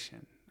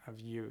generation of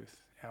youth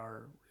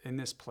are in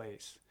this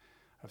place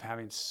of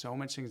having so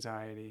much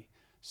anxiety,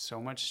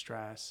 so much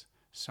stress,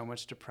 so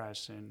much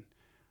depression,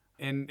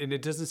 and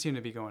it doesn't seem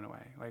to be going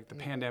away. Like the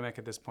pandemic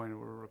at this point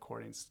we're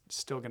recording is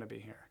still going to be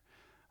here.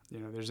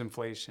 There's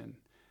inflation,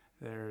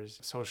 there's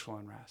social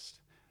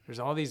unrest, there's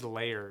all these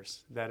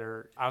layers that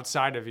are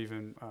outside of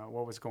even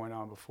what was going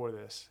on before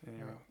this.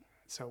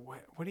 So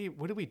what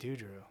do we do,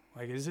 Drew?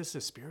 Like, is this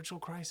a spiritual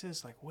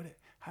crisis? Like,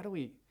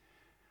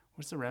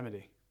 what's the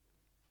remedy?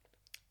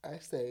 I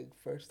say,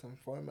 first and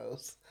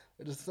foremost,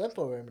 it's a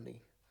simple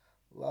remedy.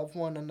 love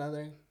one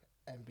another,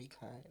 and be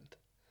kind.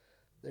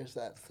 There's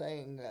that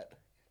saying that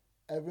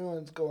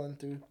everyone's going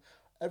through,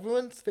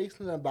 everyone's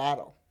facing a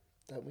battle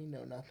that we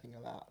know nothing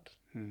about.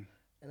 Hmm.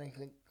 And I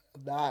think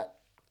that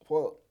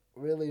quote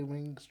really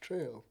rings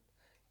true,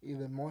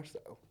 even more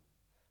so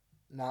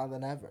now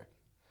than ever,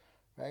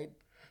 right?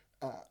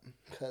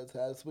 Because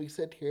as we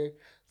sit here,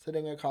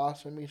 sitting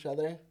across from each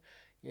other,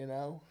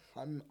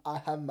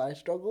 I have my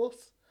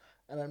struggles,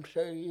 and I'm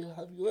sure you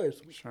have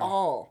yours.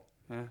 Sure.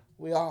 Yeah.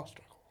 We all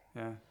struggle.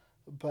 Yeah.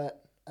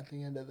 But at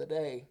the end of the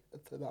day,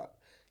 it's about,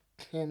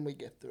 can we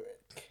get through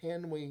it?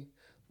 Can we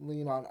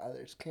lean on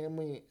others? Can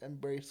we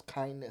embrace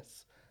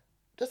kindness?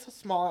 Just a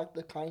small act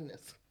of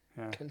kindness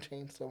Yeah. can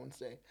change someone's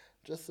day.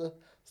 Just a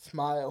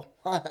smile.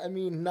 I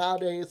mean,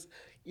 nowadays,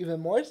 even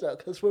more so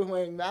because we're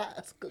wearing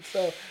masks.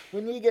 So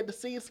when you get to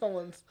see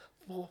someone's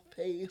full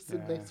face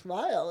and they Yeah.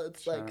 smile,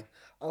 it's Sure. like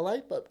a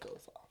light bulb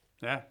goes off.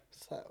 Yeah.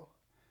 So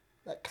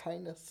that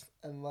kindness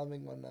and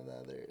loving one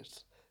another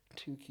is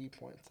two key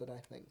points that I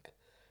think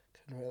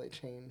can really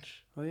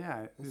change Well,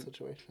 yeah. the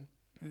situation.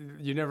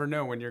 You never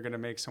know when you're going to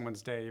make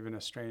someone's day, even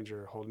a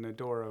stranger, holding a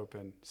door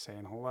open,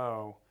 saying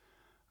hello,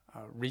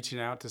 reaching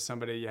out to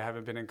somebody you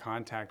haven't been in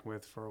contact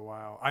with for a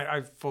while.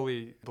 I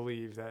fully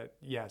believe that,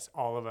 yes,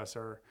 all of us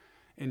are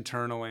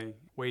internally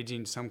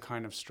waging some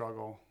kind of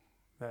struggle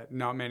that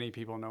not many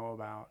people know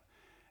about.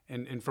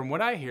 And from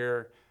what I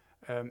hear,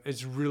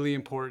 it's really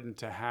important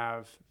to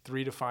have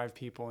 3 to 5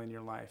 people in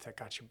your life that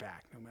got your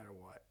back no matter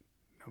what.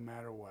 No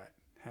matter what,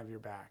 have your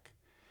back.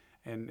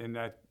 And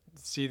I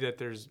see that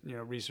there's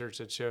research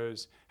that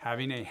shows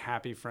having a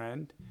happy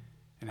friend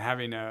and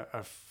having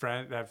a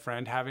friend, that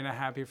friend having a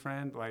happy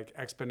friend, like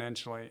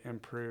exponentially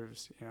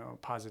improves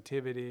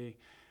positivity,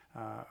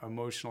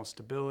 emotional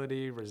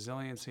stability,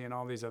 resiliency, and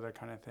all these other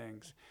kind of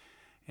things.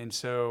 And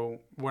so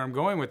where I'm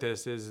going with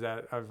this is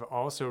that I've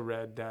also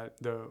read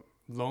that the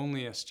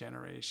loneliest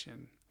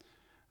generation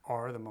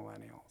are the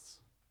millennials.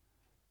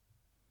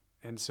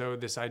 And so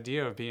this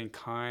idea of being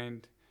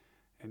kind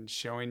and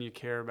showing you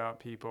care about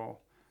people,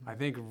 I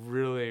think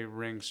really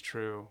rings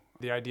true.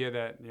 The idea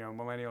that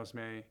millennials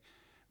may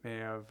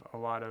have a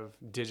lot of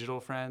digital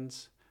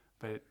friends,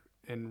 but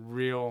in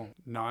real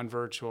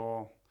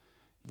non-virtual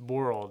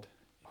world,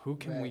 who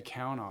can we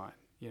count on?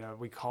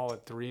 We call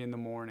at 3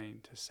 a.m.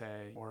 to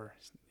say, or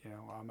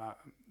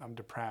I'm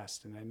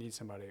depressed and I need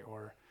somebody,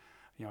 or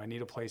I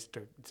need a place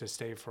to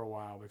stay for a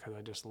while because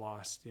I just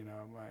lost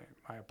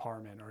my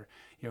apartment, or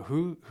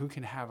who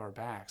can have our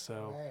back.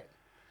 So. Right.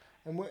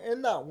 And we're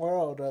in that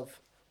world of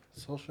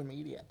social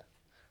media,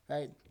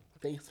 right?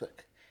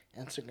 Facebook,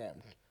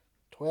 Instagram,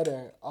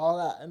 Twitter, all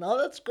that. And all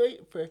that's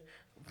great for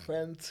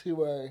friends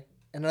who are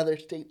in other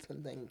states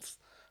and things.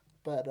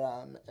 But,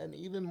 and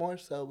even more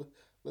so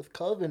with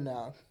COVID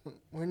now,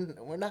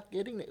 we're not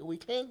getting it. We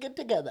can't get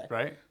together.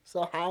 Right.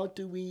 So how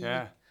do we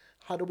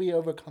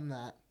overcome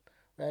that,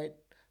 right?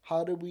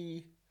 How do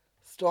we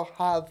still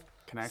have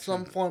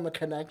some form of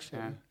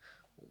connection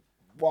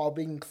while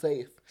being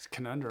safe? It's a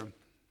conundrum.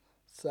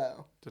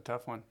 So it's a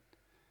tough one.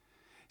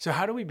 So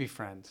how do we be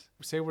friends?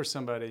 Say we're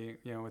somebody,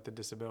 with a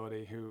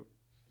disability who,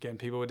 again,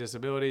 people with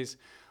disabilities,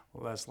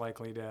 less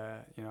likely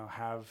to,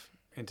 have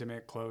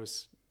intimate,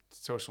 close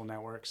social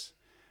networks.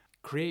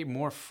 Create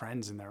more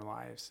friends in their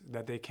lives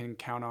that they can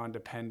count on,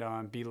 depend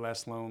on, be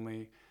less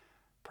lonely,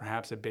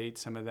 perhaps abate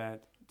some of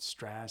that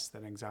stress,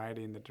 that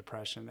anxiety, and the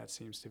depression that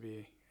seems to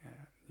be,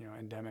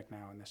 endemic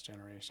now in this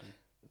generation.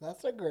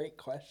 That's a great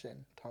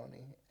question,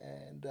 Tony,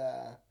 and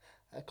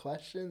a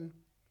question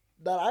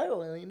that I don't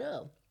really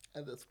know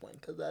at this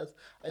point, because as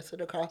I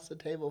sit across the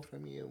table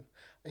from you,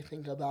 I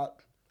think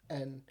about,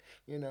 and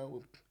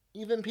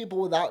even people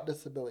without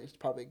disabilities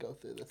probably go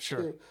through this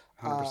too.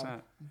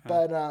 100%.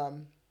 But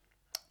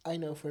I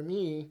know for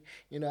me,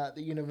 at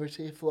the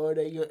University of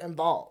Florida, you're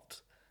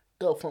involved.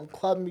 Go from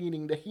club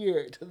meeting to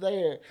here to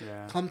there.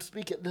 Yeah. Come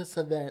speak at this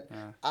event.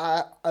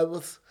 Yeah. I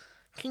was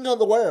king of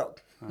the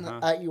world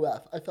at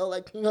UF. I felt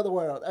like king of the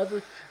world.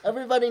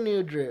 Everybody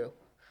knew Drew.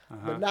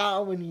 But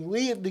now when you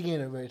leave the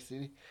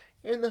university,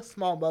 you're in this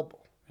small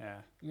bubble. Yeah.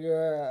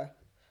 You're a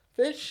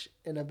fish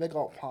in a big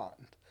old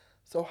pond.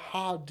 So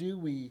how do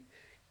we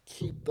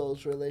keep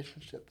those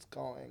relationships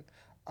going?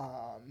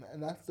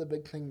 And that's the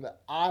big thing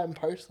that I'm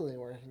personally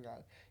working on.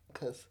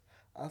 Because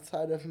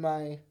outside of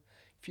my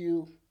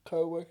few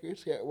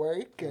coworkers here at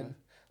work and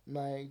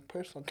my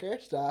personal care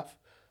staff,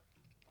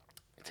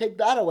 take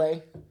that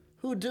away,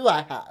 who do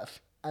I have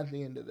at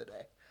the end of the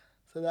day?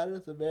 So that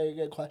is a very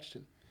good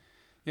question.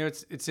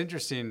 It's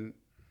interesting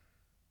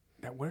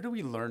that where do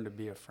we learn to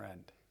be a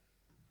friend?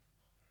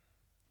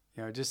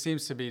 It just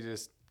seems to be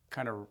just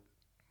kind of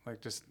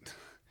like just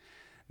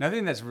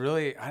nothing that's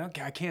really,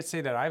 I can't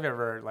say that I've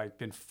ever like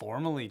been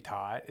formally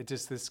taught. It's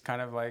just this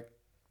kind of like,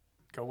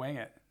 go wing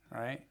it,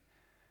 right?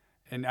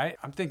 And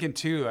I'm thinking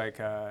too,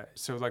 like,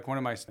 so like one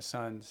of my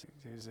sons,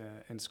 who's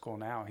in school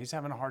now, he's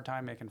having a hard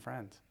time making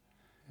friends.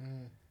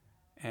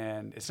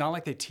 And it's not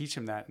like they teach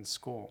him that in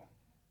school.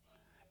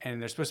 And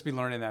they're supposed to be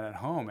learning that at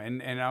home.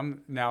 And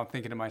I'm now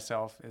thinking to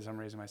myself as I'm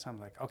raising my son,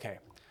 like, okay,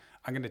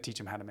 I'm going to teach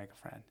him how to make a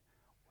friend.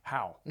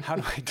 How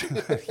do I do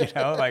it?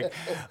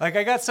 Like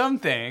I got some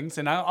things,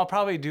 and I'll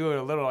probably do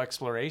a little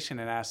exploration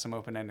and ask some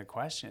open-ended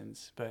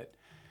questions. But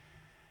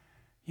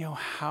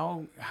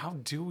how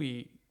do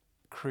we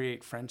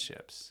create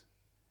friendships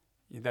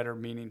that are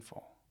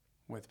meaningful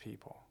with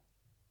people?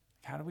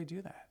 How do we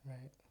do that?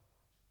 Right.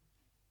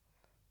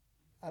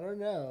 I don't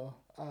know.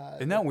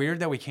 Isn't that weird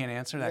that we can't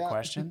answer that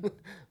question?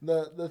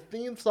 The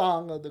theme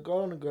song of the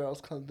Golden Girls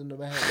comes into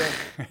my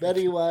head.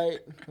 Betty White,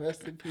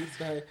 rest in peace,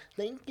 White.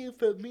 Thank you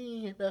for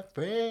being a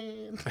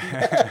friend.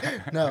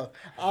 No,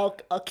 I'll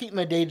keep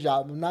my day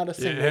job. I'm not a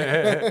singer.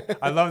 Yeah.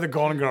 I love the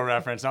Golden Girl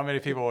reference. Not many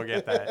people will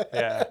get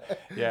that.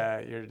 Yeah,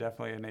 you're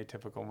definitely an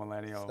atypical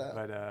millennial. So,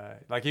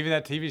 but like even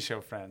that TV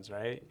show Friends,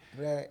 right?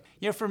 Right.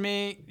 For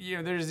me,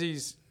 there's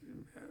these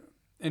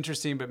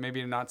interesting but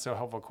maybe not so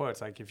helpful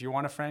quotes. Like, if you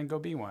want a friend, go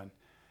be one.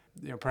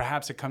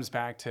 Perhaps it comes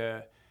back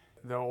to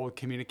the old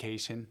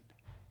communication,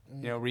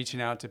 reaching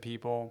out to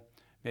people,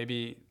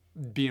 maybe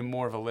being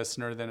more of a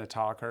listener than a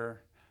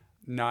talker,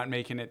 not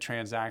making it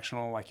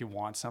transactional, like you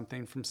want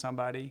something from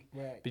somebody.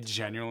 Right. Be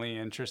genuinely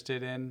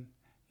interested in,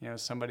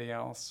 somebody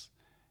else,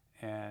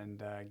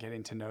 and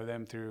getting to know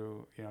them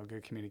through,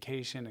 good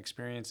communication,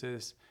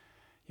 experiences.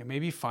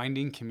 Maybe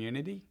finding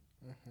community,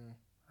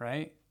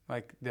 right?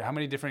 Like, how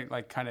many different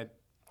kind of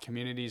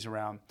communities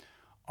around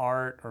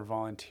art or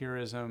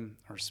volunteerism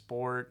or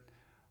sport,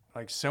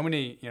 like so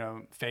many,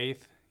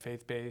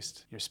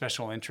 faith-based, your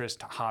special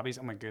interest, hobbies.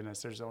 Oh my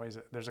goodness, there's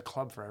a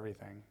club for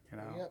everything.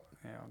 Yep.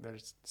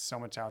 There's so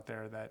much out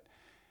there that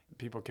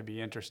people could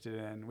be interested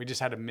in. We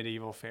just had a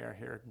medieval fair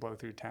here blow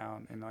through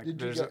town, and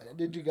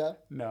did you go?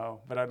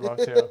 No, but I'd love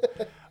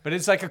to. But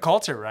it's like a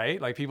culture,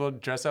 right? Like people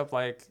dress up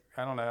like,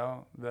 I don't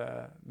know,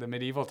 the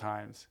medieval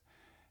times,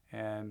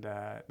 and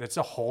that's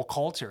a whole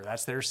culture.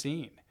 That's their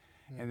scene.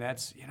 And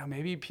that's,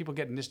 maybe people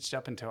get niched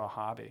up into a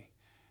hobby,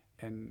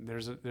 and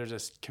there's a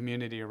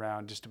community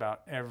around just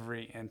about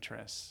every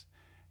interest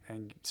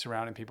and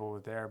surrounding people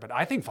with there. But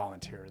I think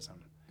volunteerism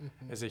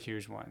is a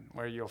huge one,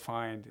 where you'll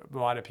find a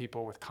lot of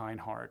people with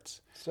kind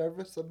hearts.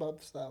 Service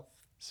above self.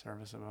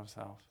 Service above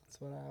self. That's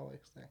what I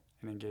always say.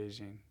 And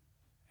engaging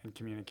and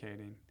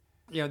communicating.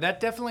 That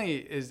definitely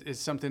is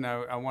something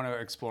I want to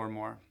explore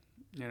more,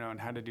 and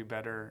how to do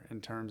better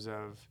in terms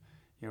of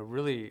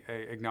really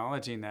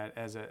acknowledging that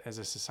as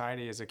a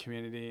society, as a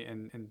community,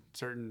 and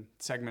certain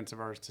segments of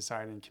our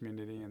society and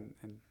community,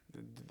 and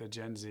the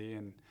Gen Z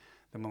and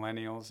the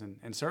millennials,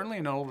 and certainly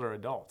in older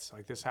adults.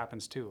 Like, this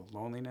happens too.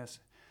 Loneliness,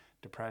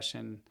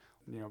 depression,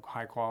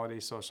 high quality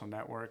social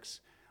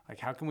networks. Like,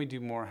 how can we do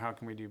more? How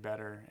can we do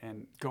better?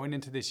 And going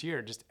into this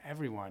year, just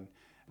everyone,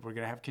 we're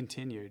going to have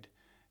continued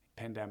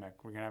pandemic.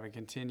 We're going to have a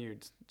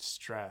continued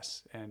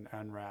stress and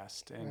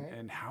unrest.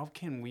 And how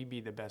can we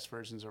be the best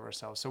versions of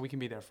ourselves so we can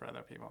be there for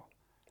other people?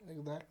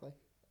 Exactly.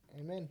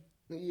 Amen.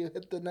 You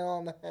hit the nail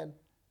on the head.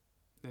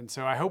 And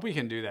so I hope we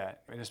can do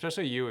that. And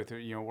especially you with,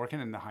 working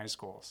in the high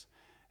schools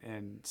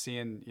and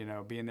seeing,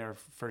 being there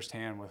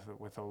firsthand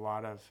with a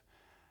lot of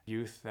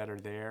youth that are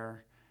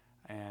there,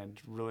 and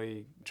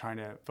really trying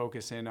to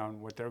focus in on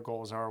what their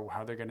goals are,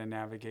 how they're going to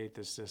navigate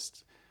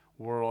this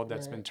world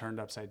that's been turned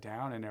upside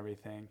down and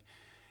everything.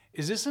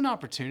 Is this an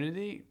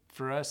opportunity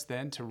for us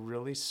then to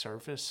really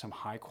surface some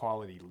high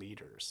quality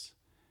leaders,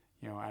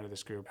 out of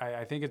this group?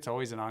 I think it's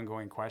always an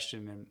ongoing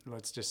question, and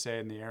let's just say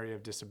in the area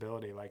of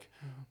disability, like,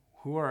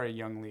 who are our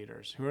young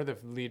leaders? Who are the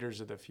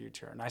leaders of the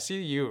future? And I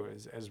see you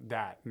as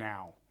that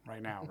now,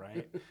 right now,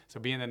 right?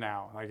 So be in the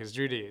now, like as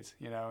Drew Dees,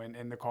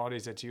 and the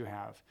qualities that you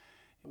have.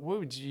 What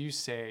would you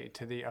say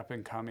to the up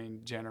and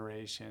coming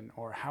generation,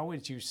 or how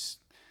would you,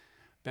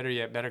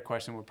 better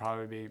question would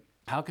probably be,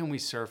 how can we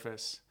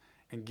surface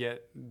and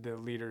get the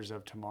leaders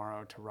of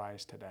tomorrow to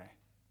rise today?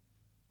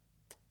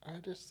 I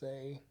just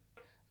say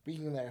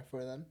being there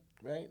for them,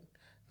 right?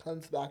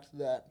 Comes back to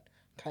that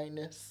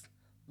kindness,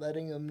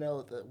 letting them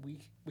know that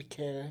we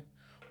care,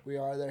 we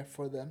are there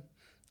for them.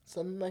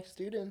 Some of my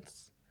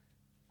students,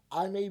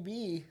 I may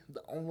be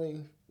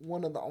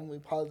one of the only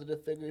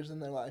positive figures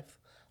in their life,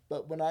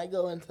 but when I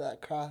go into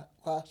that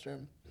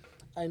classroom,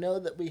 I know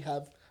that we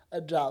have a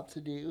job to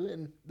do,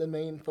 and the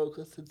main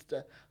focus is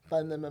to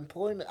find them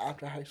employment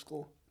after high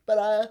school. But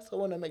I also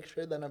want to make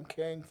sure that I'm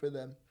caring for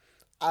them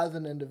as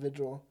an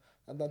individual,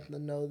 and let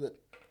them know that,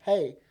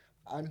 hey,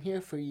 I'm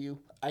here for you.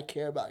 I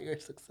care about your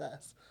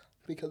success.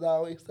 Because I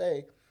always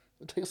say,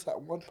 it takes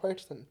that one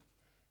person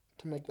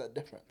to make that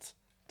difference,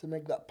 to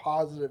make that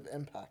positive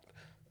impact,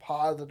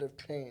 positive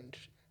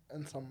change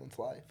in someone's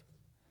life.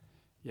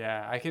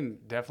 Yeah, I can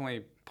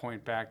definitely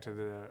point back to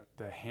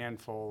the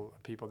handful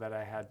of people that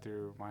I had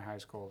through my high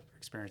school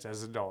experience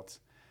as adults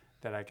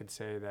that I could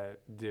say that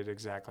did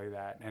exactly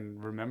that,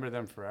 and remember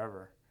them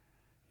forever.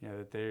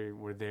 That they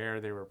were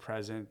there, they were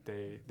present,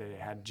 they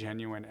had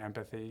genuine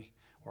empathy,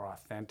 were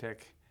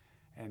authentic,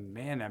 and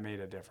man, that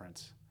made a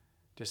difference.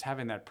 Just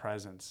having that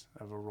presence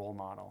of a role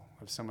model,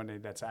 of somebody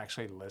that's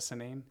actually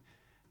listening,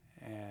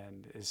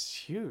 and is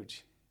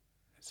huge.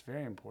 It's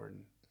very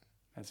important.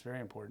 That's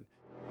very important.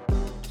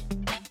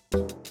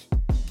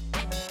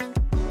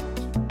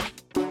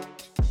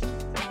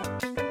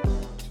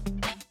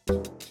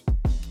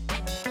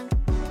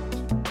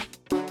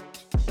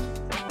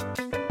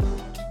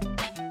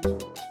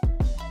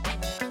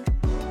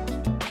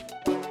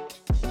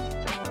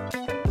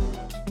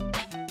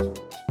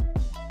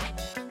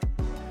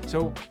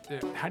 So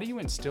how do you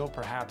instill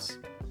perhaps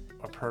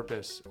a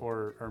purpose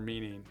or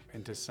meaning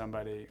into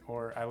somebody,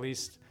 or at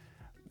least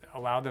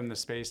allow them the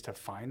space to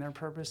find their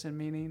purpose and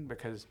meaning?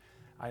 Because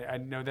I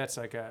know that's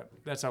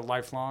a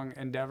lifelong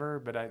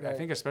endeavor, but I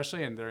think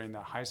especially during the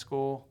high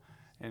school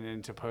and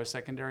into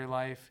post-secondary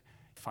life,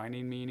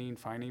 finding meaning,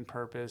 finding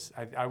purpose,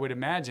 I would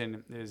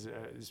imagine is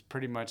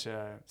pretty much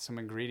some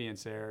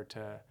ingredients there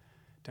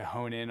to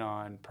hone in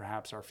on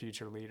perhaps our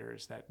future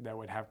leaders that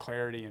would have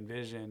clarity and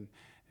vision,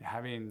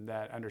 having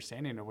that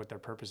understanding of what their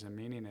purpose and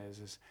meaning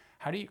is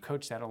how do you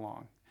coach that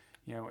along,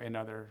 in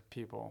other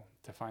people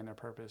to find their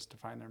purpose, to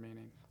find their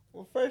meaning?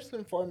 Well, first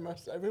and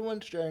foremost,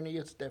 everyone's journey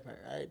is different,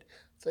 right?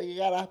 So you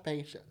gotta have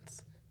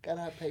patience.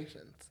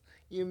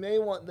 You may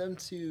want them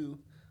to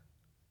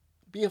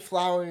be a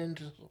flower and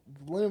just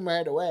bloom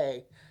right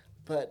away,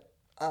 but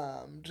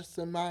just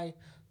in my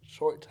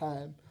short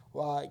time,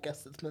 well, I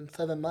guess it's been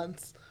 7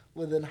 months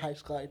within high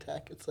school high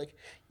tech, it's like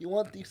you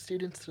want these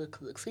students to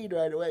succeed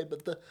right away,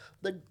 but the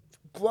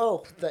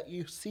growth that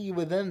you see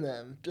within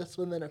them just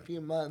within a few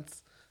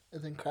months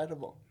is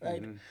incredible,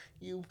 right? Mm-hmm.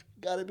 You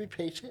gotta be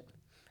patient.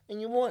 And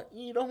you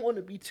don't want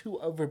to be too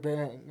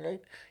overbearing,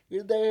 right?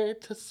 You're there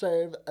to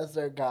serve as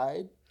their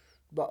guide,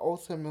 but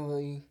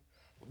ultimately,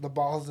 the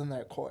ball's in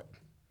their court,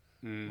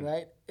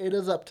 right? It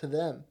is up to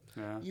them.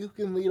 Yeah. You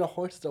can lead a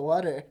horse to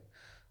water,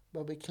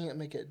 but we can't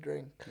make it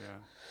drink. Yeah.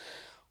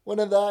 One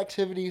of the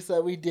activities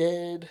that we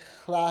did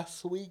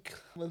last week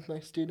with my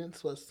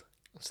students was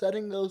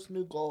setting those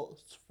new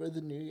goals for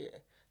the new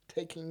year,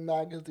 taking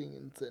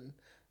magazines and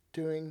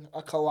doing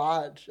a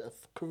collage of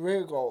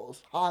career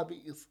goals,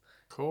 hobbies,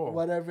 Cool.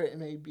 whatever it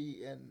may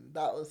be. And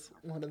that was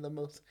one of the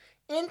most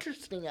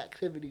interesting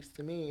activities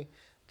to me,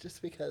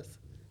 just because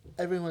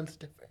everyone's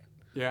different.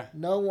 Yeah.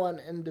 No one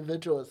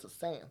individual is the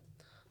same.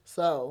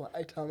 So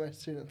I tell my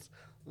students,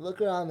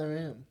 look around the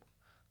room,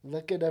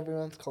 look at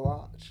everyone's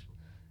collage,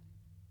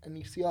 and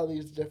you see all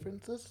these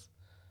differences,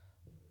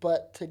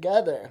 but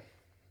together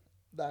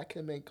that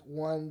can make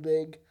one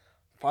big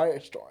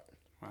firestorm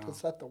to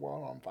set the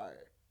world on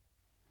fire.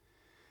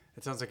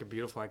 It sounds like a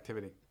beautiful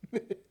activity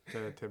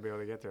to be able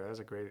to get there. That was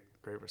a great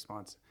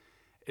response.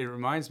 It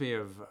reminds me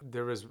of,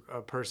 there was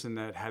a person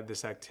that had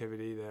this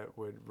activity that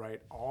would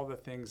write all the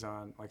things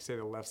on, like, say,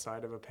 the left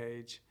side of a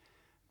page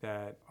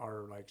that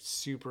are like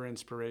super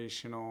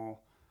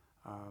inspirational,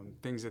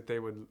 things that they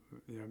would,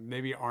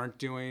 maybe aren't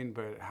doing,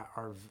 but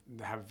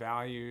have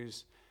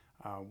values,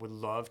 would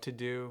love to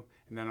do.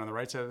 And then on the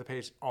right side of the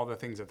page, all the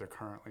things that they're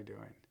currently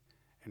doing.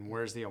 And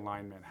where's the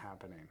alignment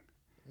happening?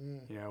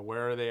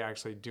 Where are they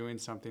actually doing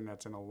something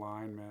that's in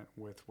alignment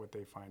with what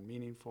they find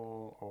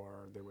meaningful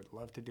or they would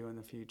love to do in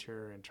the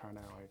future, and trying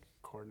to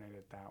coordinate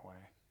it that way.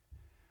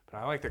 But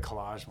I like the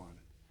collage one.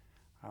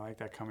 I like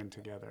that coming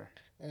together.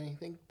 And I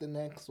think the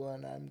next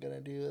one I'm going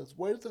to do is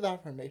words of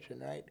affirmation,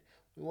 right?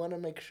 We want to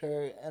make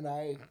sure, and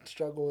I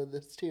struggle with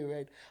this too,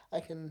 right? I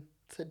can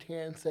sit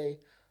here and say,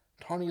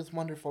 Tony is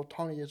wonderful,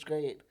 Tony is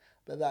great.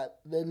 But at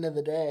the end of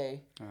the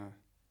day,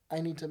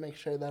 I need to make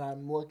sure that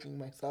I'm looking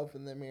myself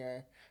in the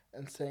mirror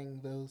and saying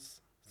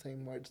those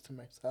same words to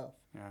myself.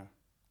 Yeah.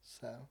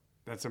 So.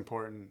 That's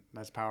important.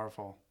 That's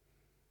powerful.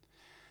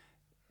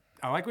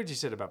 I like what you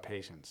said about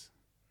patience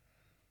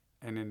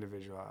and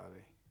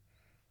individuality.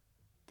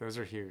 Those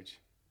are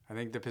huge. I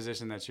think the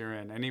position that you're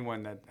in,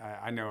 anyone that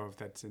I know of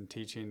that's in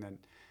teaching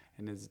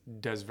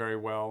does very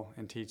well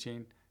in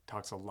teaching,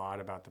 talks a lot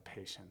about the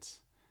patience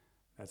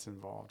that's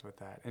involved with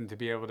that. And to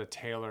be able to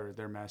tailor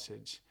their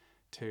message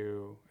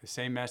to the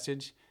same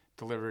message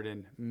delivered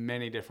in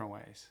many different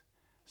ways,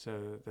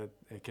 so that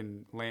it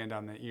can land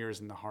on the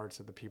ears and the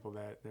hearts of the people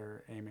that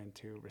they're aiming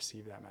to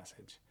receive that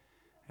message.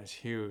 That's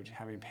huge,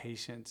 having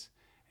patience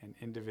and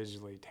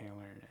individually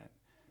tailoring it.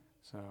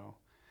 So,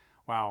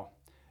 wow,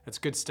 that's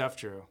good stuff,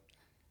 Drew.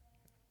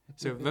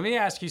 So let me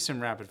ask you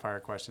some rapid fire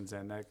questions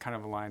then that kind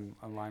of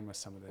align with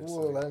some of this.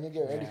 Ooh, let me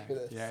get ready for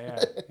this.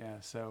 Yeah.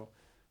 So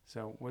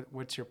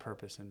what's your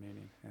purpose and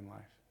meaning in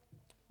life?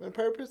 My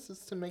purpose is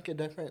to make a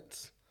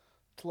difference,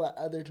 to let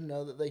others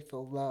know that they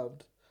feel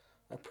loved,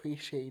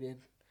 appreciated,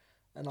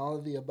 and all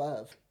of the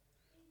above.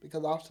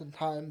 Because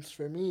oftentimes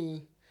for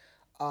me,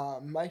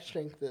 my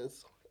strength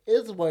is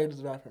words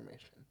of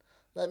affirmation.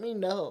 Let me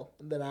know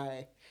that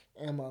I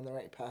am on the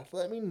right path.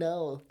 Let me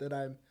know that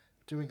I'm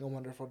doing a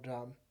wonderful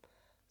job.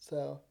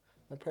 So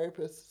my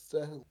purpose is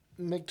to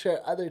make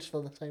sure others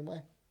feel the same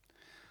way.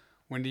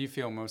 When do you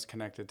feel most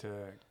connected to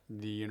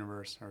the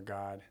universe or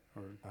God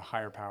or a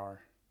higher power?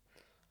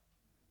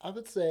 I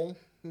would say,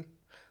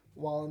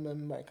 while I'm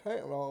in my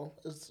current role,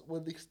 is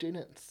with the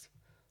students.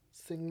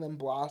 Seeing them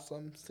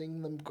blossom,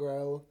 seeing them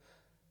grow,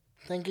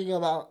 thinking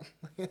about,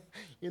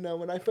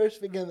 when I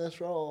first began this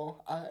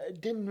role, I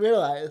didn't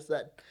realize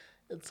that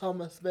it's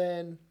almost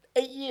been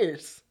 8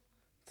 years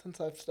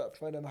since I've stepped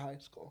foot in high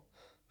school.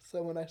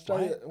 So when I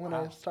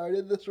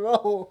started this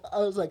role, I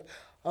was like,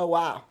 oh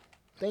wow.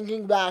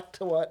 Thinking back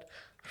to what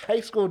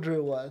high school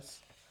Drew was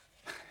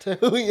to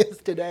who he is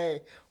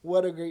today,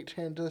 what a great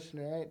transition,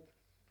 right?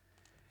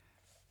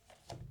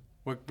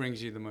 What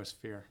brings you the most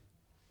fear?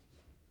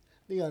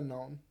 The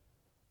unknown.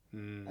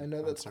 I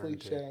know that's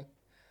Uncertainty. cliche,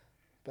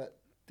 but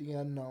the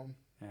unknown.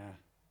 Yeah.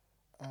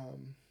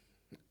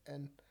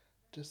 And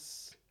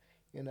just,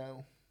 you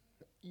know,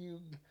 you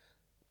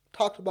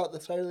talked about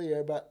this earlier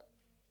about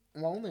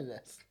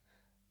loneliness,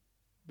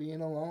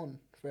 being alone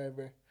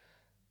forever,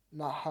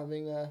 not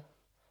having a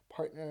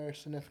partner or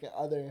significant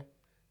other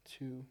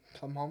to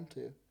come home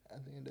to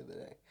at the end of the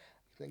day.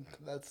 I think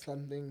that's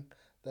something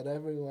that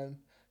everyone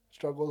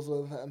struggles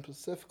with, and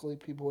specifically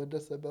people with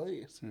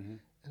disabilities,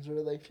 is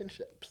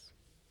relationships.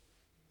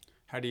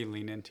 How do you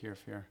lean into your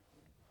fear?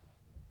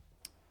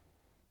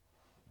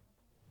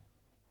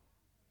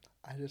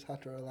 I just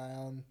have to rely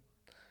on,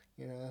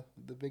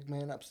 the big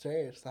man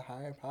upstairs, the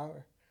higher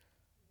power.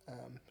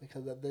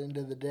 Because at the end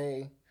of the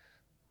day,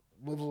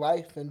 with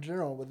life in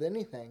general, with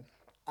anything,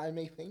 I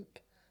may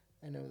think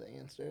I know the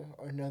answer,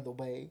 or know the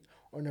way,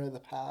 or know the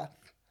path,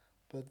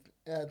 but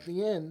at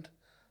the end,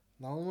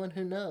 the only one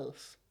who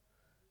knows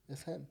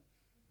is him.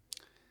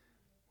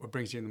 What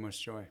brings you the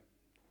most joy?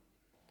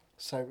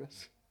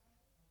 Service.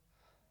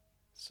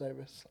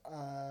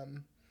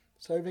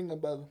 Serving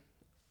above.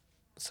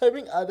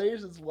 Serving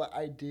others is what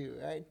I do,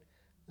 right?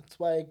 That's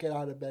why I get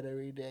out of bed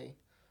every day.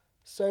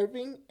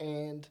 Serving,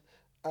 and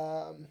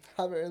haven't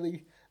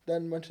really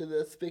done much of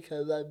this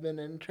because I've been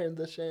in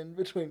transition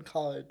between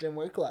college and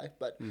work life,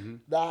 but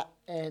that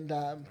and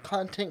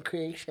content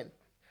creation,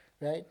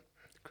 right?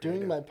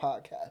 Doing my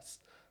podcast,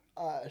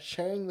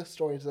 sharing the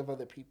stories of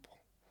other people,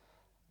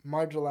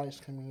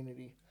 marginalized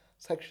community,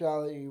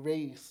 sexuality,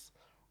 race,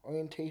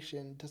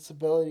 orientation,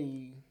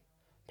 disability,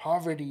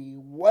 poverty,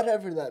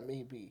 whatever that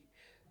may be.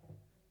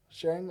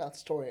 Sharing that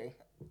story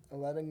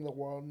and letting the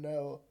world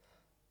know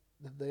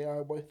that they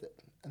are worth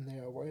it, and they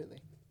are worthy,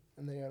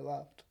 and they are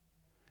loved.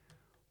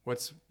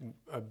 What's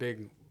a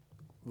big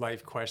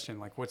life question?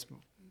 Like, what's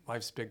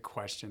life's big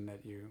question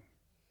that you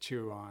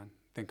chew on,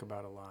 think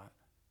about a lot?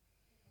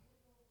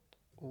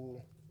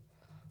 Ooh,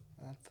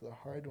 that's a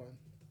hard one.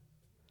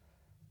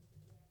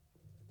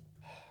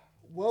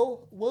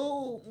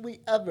 Will we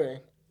ever,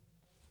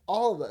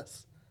 all of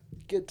us,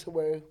 get to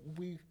where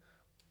we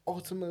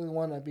ultimately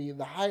want to be,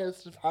 the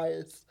highest of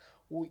highest?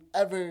 Will we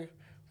ever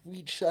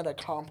reach that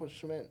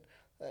accomplishment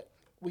that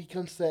we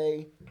can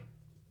say,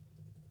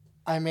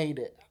 I made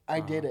it, I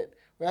did it,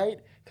 right?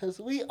 Because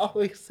we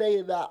always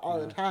say that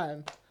all the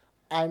time.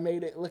 I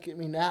made it, look at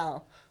me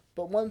now.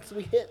 But once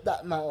we hit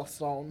that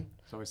milestone,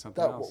 It's always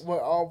something that else.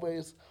 we're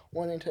always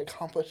wanting to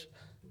accomplish,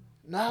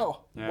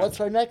 now, Yeah. what's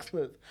our next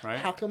move? Right.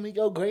 How can we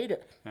go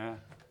greater? Yeah.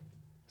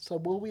 So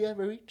will we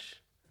ever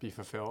reach Be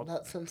fulfilled.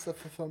 that sense of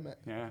fulfillment?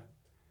 Yeah.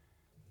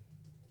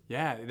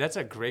 Yeah, that's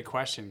a great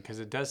question, because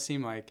it does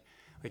seem like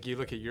you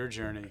look at your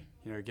journey,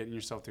 getting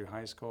yourself through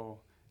high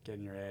school,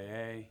 getting your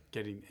AA,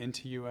 getting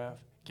into UF,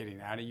 getting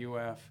out of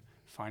UF,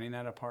 finding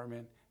that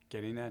apartment,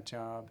 getting that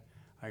job,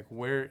 like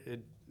where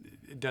it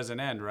doesn't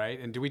end, right?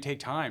 And do we take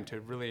time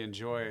to really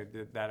enjoy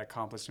that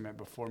accomplishment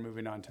before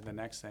moving on to the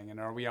next thing? And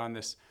are we on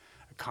this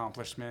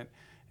accomplishment,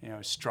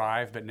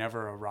 strive but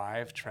never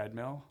arrive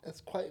treadmill?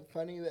 It's quite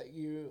funny that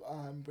you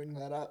bring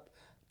that up.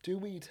 Do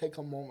we take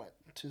a moment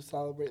to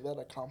celebrate that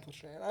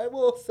accomplishment? I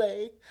will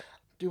say,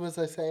 do as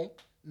I say,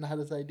 not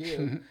as I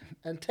do,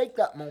 and take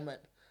that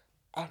moment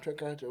after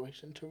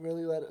graduation to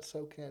really let it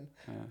soak in.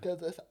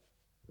 Because if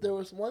there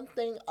was one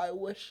thing I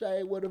wish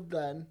I would have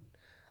done,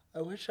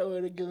 I wish I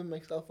would have given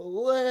myself a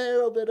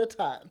little bit of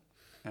time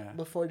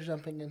before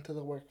jumping into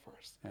the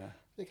workforce. Yeah.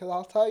 Because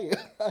I'll tell you,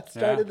 I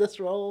started this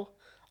role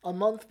a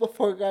month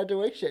before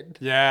graduation.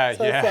 Yeah,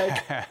 so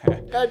it's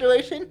like,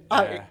 graduation,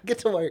 all right, get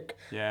to work.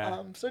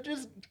 Yeah. So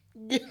just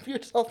give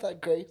yourself that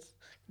grace.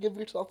 Give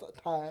yourself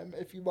that time.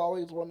 If you've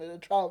always wanted to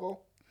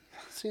travel,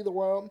 see the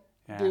world,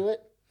 do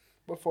it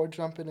before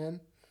jumping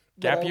in.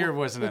 Gap year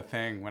wasn't a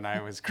thing when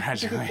I was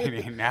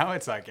graduating. Now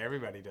it's like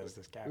everybody does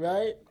this gap year.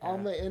 Right? All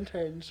my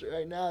interns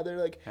right now, they're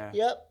like,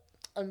 yep,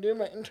 I'm doing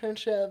my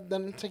internship,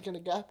 then I'm taking a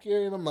gap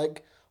year, and I'm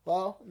like,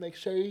 well, make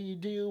sure you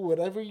do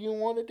whatever you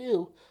want to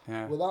do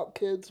without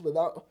kids,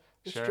 without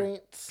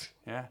restraints.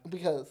 Yeah.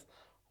 Because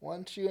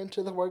once you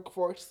enter the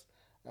workforce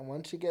and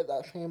once you get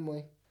that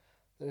family,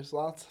 there's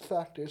lots of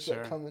factors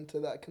that come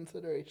into that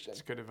consideration.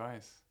 It's good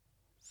advice.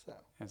 So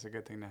it's a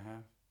good thing to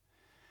have.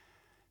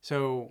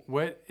 So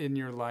what in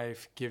your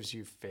life gives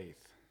you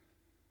faith?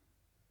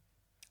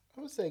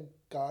 I would say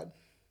God.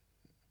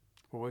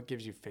 Well, what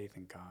gives you faith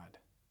in God?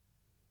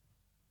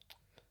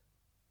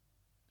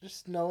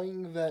 Just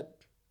knowing that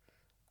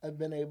I've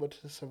been able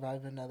to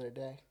survive another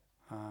day.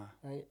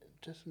 Right?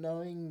 Just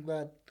knowing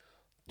that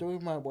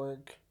doing my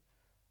work,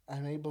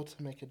 I'm able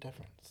to make a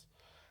difference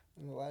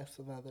in the lives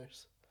of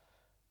others.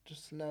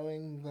 Just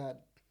knowing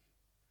that,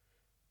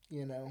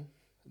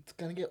 it's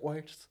going to get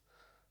worse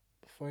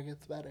before it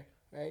gets better,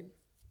 right?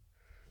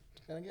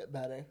 It's going to get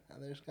better,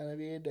 and there's going to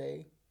be a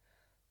day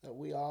that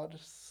we all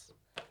just,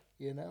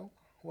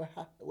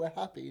 we're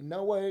happy.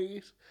 No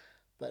worries,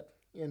 but,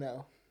 and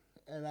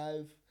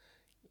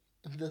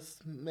this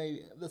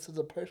is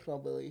a personal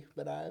belief,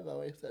 but I've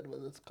always said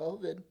with this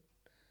COVID,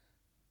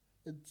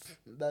 it's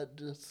that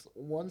just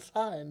one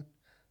sign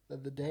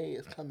that the day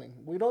is coming.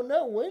 We don't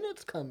know when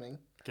it's coming,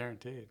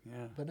 Guaranteed,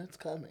 yeah. but it's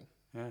coming.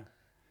 Yeah.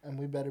 And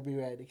we better be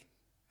ready.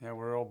 Yeah,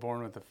 we're all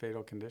born with a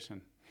fatal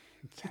condition.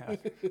 Death.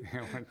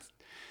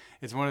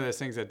 It's one of those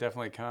things that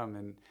definitely come.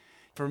 And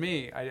for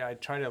me, I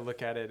try to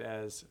look at it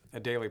as a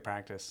daily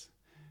practice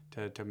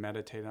to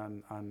meditate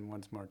on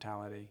one's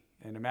mortality.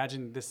 And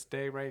imagine this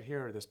day right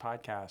here, this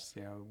podcast,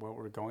 what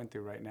we're going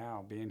through right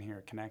now, being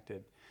here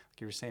connected.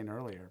 Like you were saying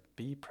earlier,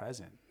 be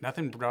present.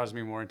 Nothing draws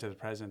me more into the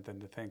present than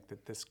to think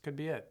that this could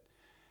be it.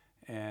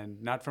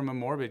 And not from a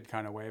morbid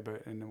kind of way,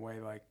 but in a way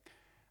like,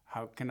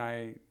 how can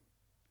I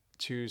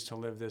choose to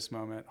live this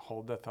moment,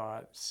 hold the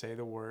thought, say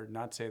the word,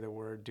 not say the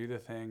word, do the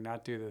thing,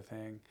 not do the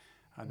thing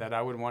that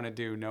I would want to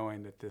do,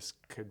 knowing that this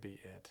could be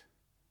it.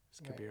 This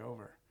could be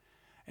over.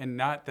 And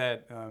not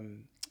that,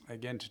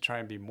 again, to try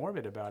and be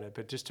morbid about it,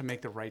 but just to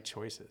make the right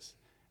choices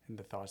in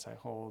the thoughts I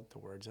hold, the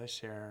words I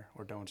share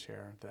or don't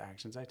share, the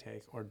actions I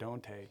take or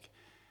don't take.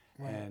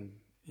 Right. And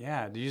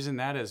yeah, using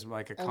that as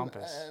like a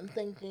compass. And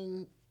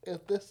thinking,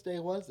 if this day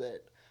was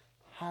it,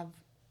 have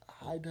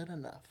I done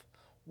enough?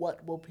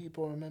 What will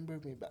people remember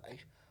me by?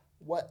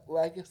 What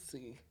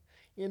legacy?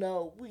 We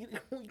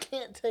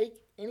can't take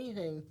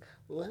anything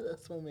with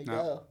us when we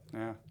go.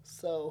 Yeah.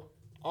 So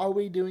are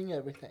we doing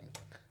everything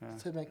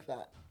to make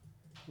that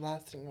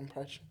lasting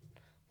impression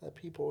that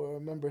people will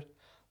remember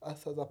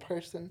us as a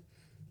person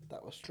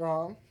that was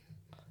strong,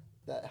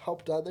 that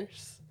helped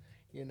others,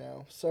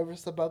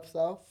 service above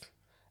self,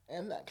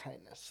 and that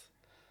kindness.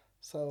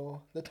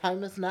 So the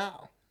time is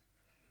now.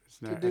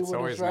 It's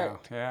always right. Now.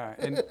 Yeah.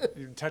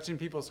 And touching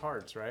people's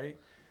hearts, right?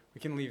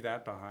 We can leave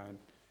that behind.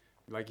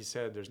 Like you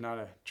said, there's not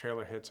a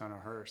trailer hitch on a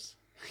hearse.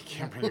 You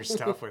can't bring your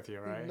stuff with you,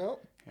 right?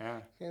 Nope. Yeah.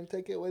 Can't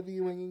take it with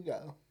you when you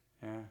go.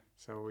 Yeah.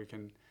 So we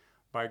can,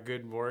 by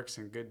good works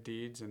and good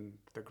deeds and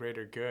the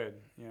greater good,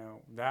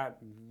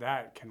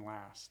 that can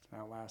last.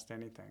 Outlast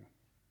anything,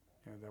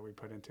 that we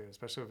put into it,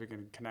 especially if we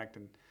can connect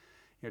and,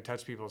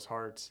 touch people's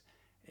hearts.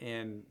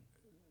 And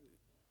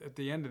at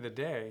the end of the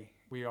day,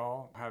 we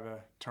all have a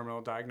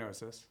terminal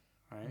diagnosis,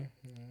 right?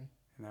 Mm-hmm.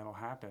 And that'll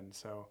happen.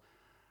 So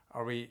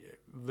are we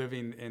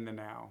living in the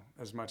now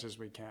as much as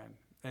we can?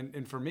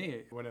 And for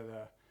me, one of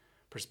the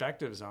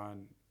perspectives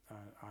on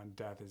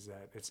death is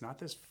that it's not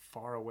this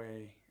far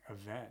away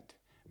event.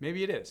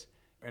 Maybe it is,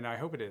 and I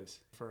hope it is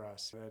for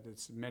us, that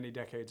it's many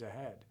decades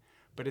ahead.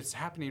 But it's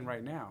happening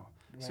right now.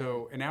 Right.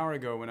 So an hour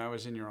ago when I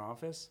was in your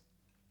office,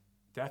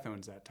 death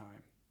owns that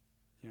time.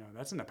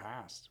 That's in the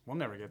past. We'll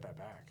never get that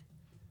back.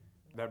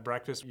 That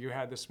breakfast you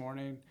had this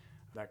morning,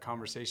 that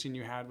conversation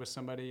you had with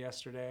somebody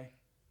yesterday,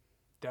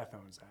 death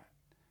owns that.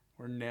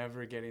 We're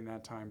never getting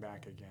that time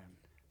back again.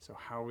 So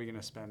how are we going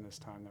to spend this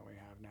time that we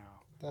have now?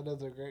 That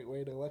is a great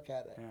way to look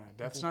at it. Yeah,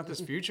 that's not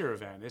this future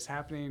event. It's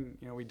happening,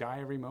 we die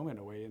every moment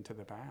away into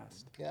the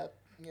past. Yep.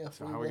 Yeah,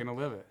 so how are we going to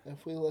live it?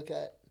 If we look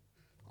at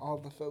all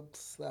the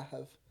folks that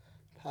have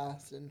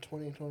passed in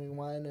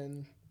 2021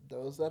 and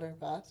those that are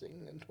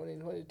passing in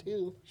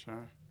 2022,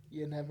 sure,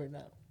 you never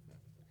know.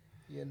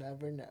 You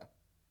never know.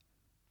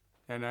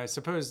 And I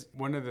suppose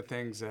one of the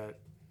things that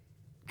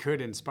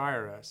could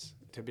inspire us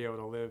to be able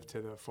to live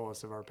to the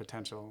fullest of our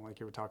potential, like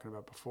you were talking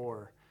about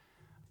before,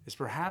 is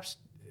perhaps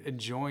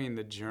enjoying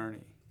the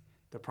journey,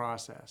 the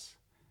process,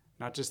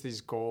 not just these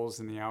goals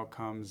and the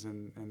outcomes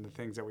and the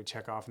things that we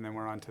check off and then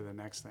we're on to the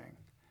next thing.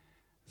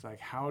 It's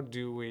like, how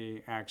do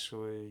we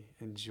actually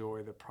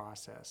enjoy the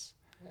process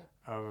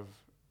of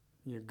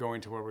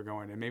going to where we're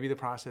going? And maybe the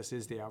process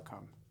is the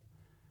outcome.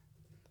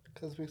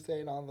 Because we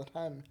say it all the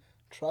time,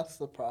 trust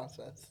the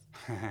process.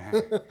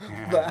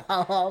 But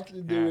how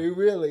often do we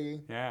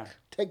really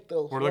take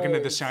those We're looking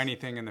at the shiny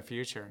thing in the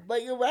future.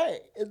 But you're right.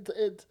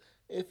 It's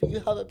if you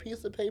have a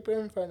piece of paper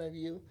in front of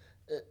you,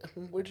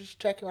 we're just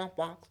checking off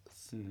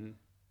boxes. Mm-hmm.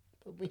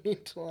 But we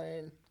need to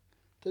learn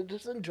to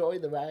just enjoy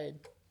the ride.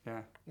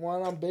 Yeah.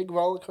 One on big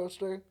roller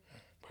coaster,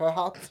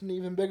 perhaps an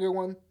even bigger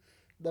one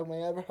than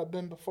we ever have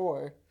been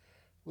before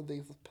with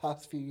these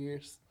past few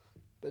years.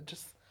 But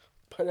just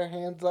put our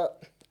hands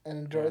up and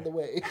enjoy the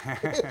way.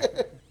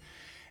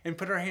 And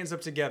put our hands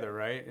up together,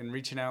 right? And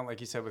reaching out,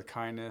 like you said, with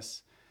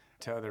kindness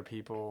to other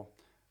people,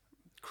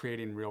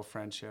 creating real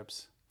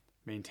friendships,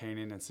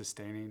 maintaining and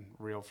sustaining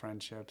real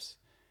friendships.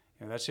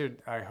 That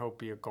should, I hope,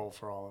 be a goal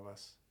for all of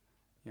us,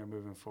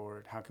 moving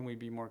forward. How can we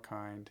be more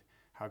kind?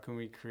 How can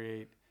we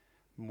create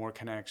more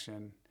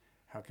connection?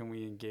 How can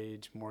we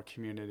engage more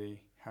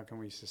community? How can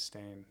we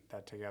sustain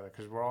that together?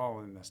 Because we're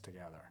all in this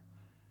together.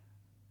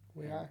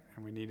 We are,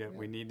 and we need it. Yeah.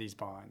 We need these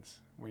bonds.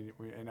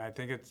 And I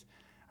think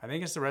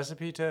it's the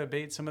recipe to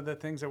abate some of the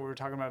things that we were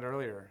talking about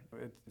earlier.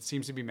 It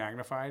seems to be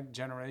magnified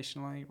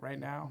generationally right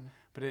now,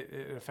 but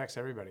it affects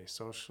everybody: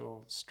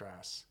 social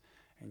stress,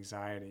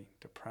 anxiety,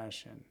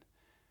 depression,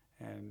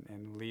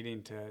 and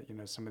leading to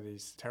some of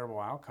these terrible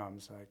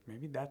outcomes. Like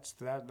maybe that's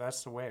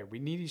the way. We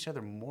need each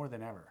other more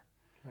than ever.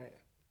 Right.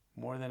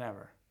 More than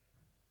ever,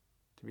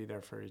 to be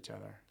there for each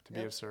other, to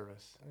be of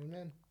service.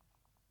 Amen.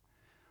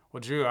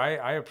 Well, Drew,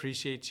 I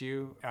appreciate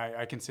you.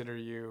 I consider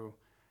you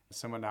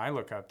someone I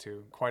look up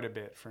to quite a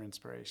bit for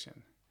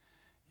inspiration.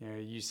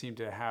 You seem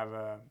to have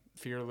a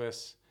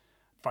fearless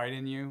fight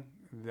in you,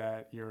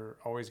 that you're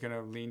always going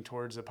to lean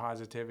towards the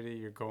positivity.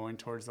 You're going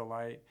towards the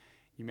light.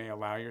 You may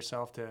allow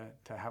yourself to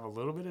have a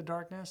little bit of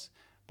darkness,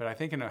 but I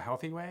think in a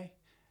healthy way,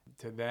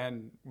 to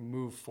then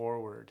move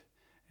forward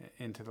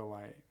into the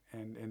light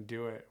and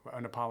do it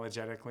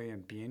unapologetically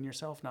and being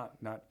yourself,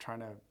 not trying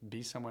to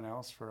be someone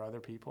else for other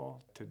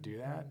people, to do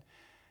that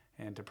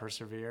and to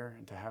persevere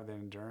and to have the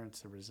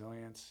endurance, the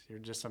resilience. You're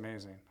just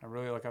amazing. I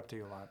really look up to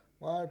you a lot.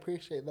 Well, I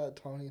appreciate that,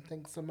 Tony.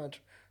 Thanks so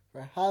much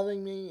for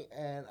having me.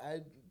 And I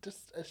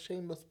just a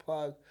shameless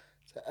plug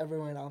to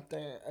everyone out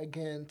there,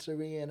 again, to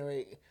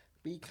reiterate,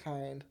 be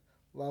kind,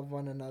 love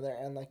one another,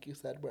 and like you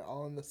said, we're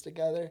all in this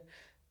together.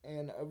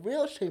 And a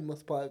real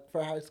shameless plug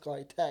for High School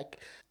High Tech.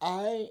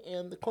 I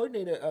am the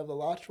coordinator of the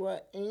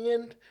Alachua,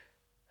 and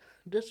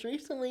just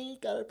recently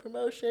got a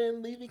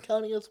promotion, Levy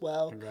County as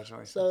well.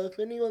 Congratulations. So if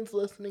anyone's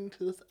listening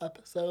to this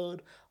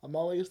episode, I'm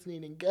always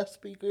needing guest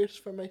speakers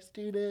for my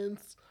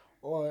students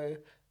or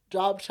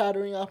job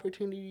shadowing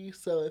opportunities.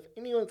 So if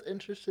anyone's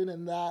interested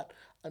in that,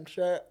 I'm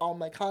sure all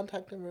my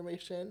contact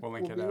information will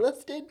be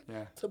listed.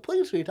 Yeah. So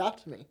please reach out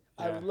to me.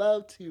 Yeah. I would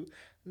love to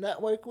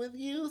network with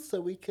you so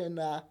we can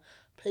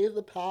pave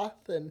the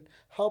path and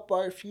help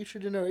our future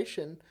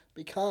generation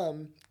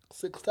become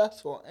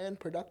successful and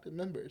productive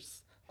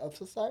members of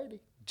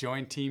society.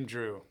 Join Team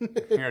Drew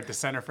here at the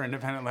Center for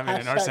Independent Living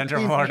in North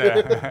Central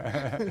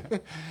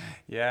Florida.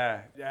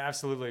 Yeah,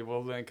 absolutely.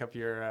 We'll link up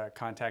your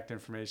contact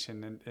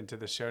information into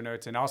the show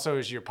notes, and also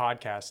is your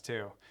podcast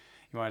too.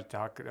 You want to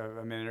talk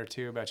a minute or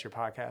two about your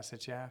podcast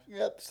that you have?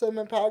 Yep. So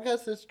my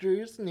podcast is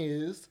Drew's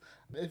News.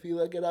 If you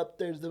look it up,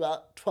 there's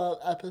about 12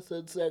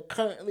 episodes there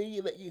currently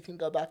that you can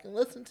go back and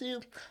listen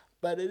to.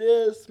 But it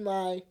is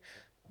my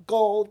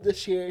goal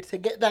this year to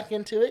get back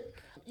into it,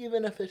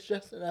 even if it's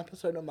just an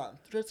episode a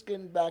month. Just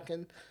getting back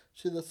into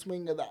the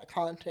swing of that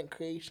content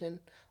creation.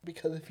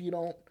 Because if you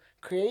don't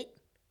create,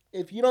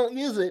 if you don't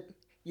use it,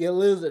 you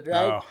lose it,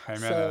 right? Oh,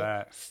 amen to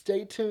that.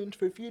 Stay tuned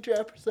for future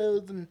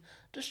episodes and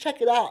just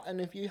check it out. And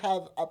if you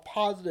have a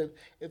positive,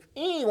 if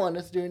anyone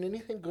is doing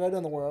anything good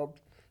in the world,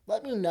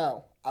 let me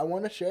know. I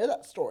want to share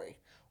that story.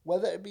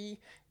 Whether it be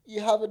you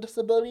have a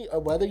disability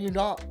or whether you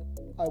don't.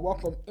 I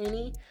welcome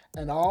any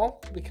and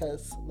all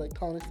because, like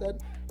Tony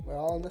said, we're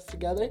all in this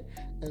together.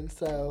 And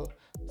so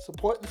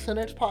support the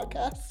Center's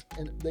podcast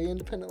and The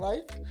Independent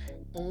Life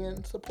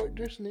and support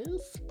Drew's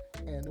News,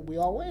 and we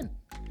all win.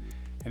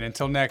 And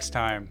until next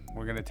time,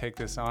 we're going to take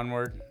this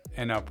onward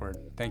and upward.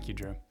 Thank you,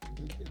 Drew.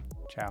 Thank you.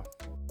 Ciao.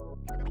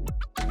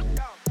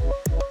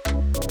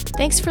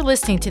 Thanks for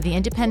listening to the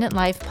Independent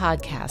Life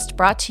podcast,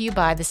 brought to you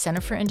by the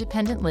Center for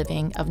Independent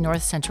Living of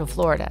North Central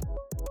Florida.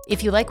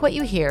 If you like what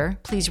you hear,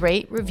 please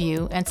rate,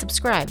 review, and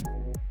subscribe.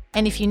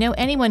 And if you know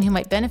anyone who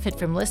might benefit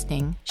from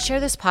listening, share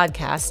this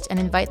podcast and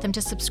invite them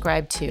to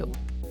subscribe too.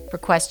 For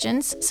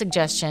questions,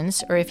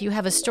 suggestions, or if you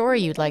have a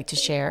story you'd like to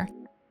share,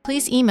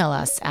 please email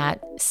us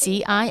at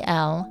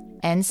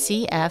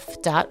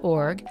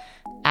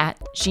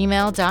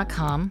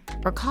cilncf.org@gmail.com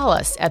or call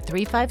us at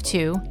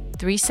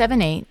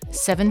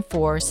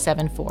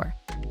 352-378-7474.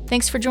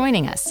 Thanks for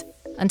joining us.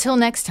 Until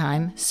next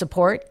time,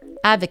 support,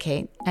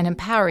 advocate, and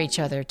empower each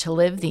other to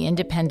live the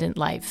independent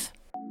life.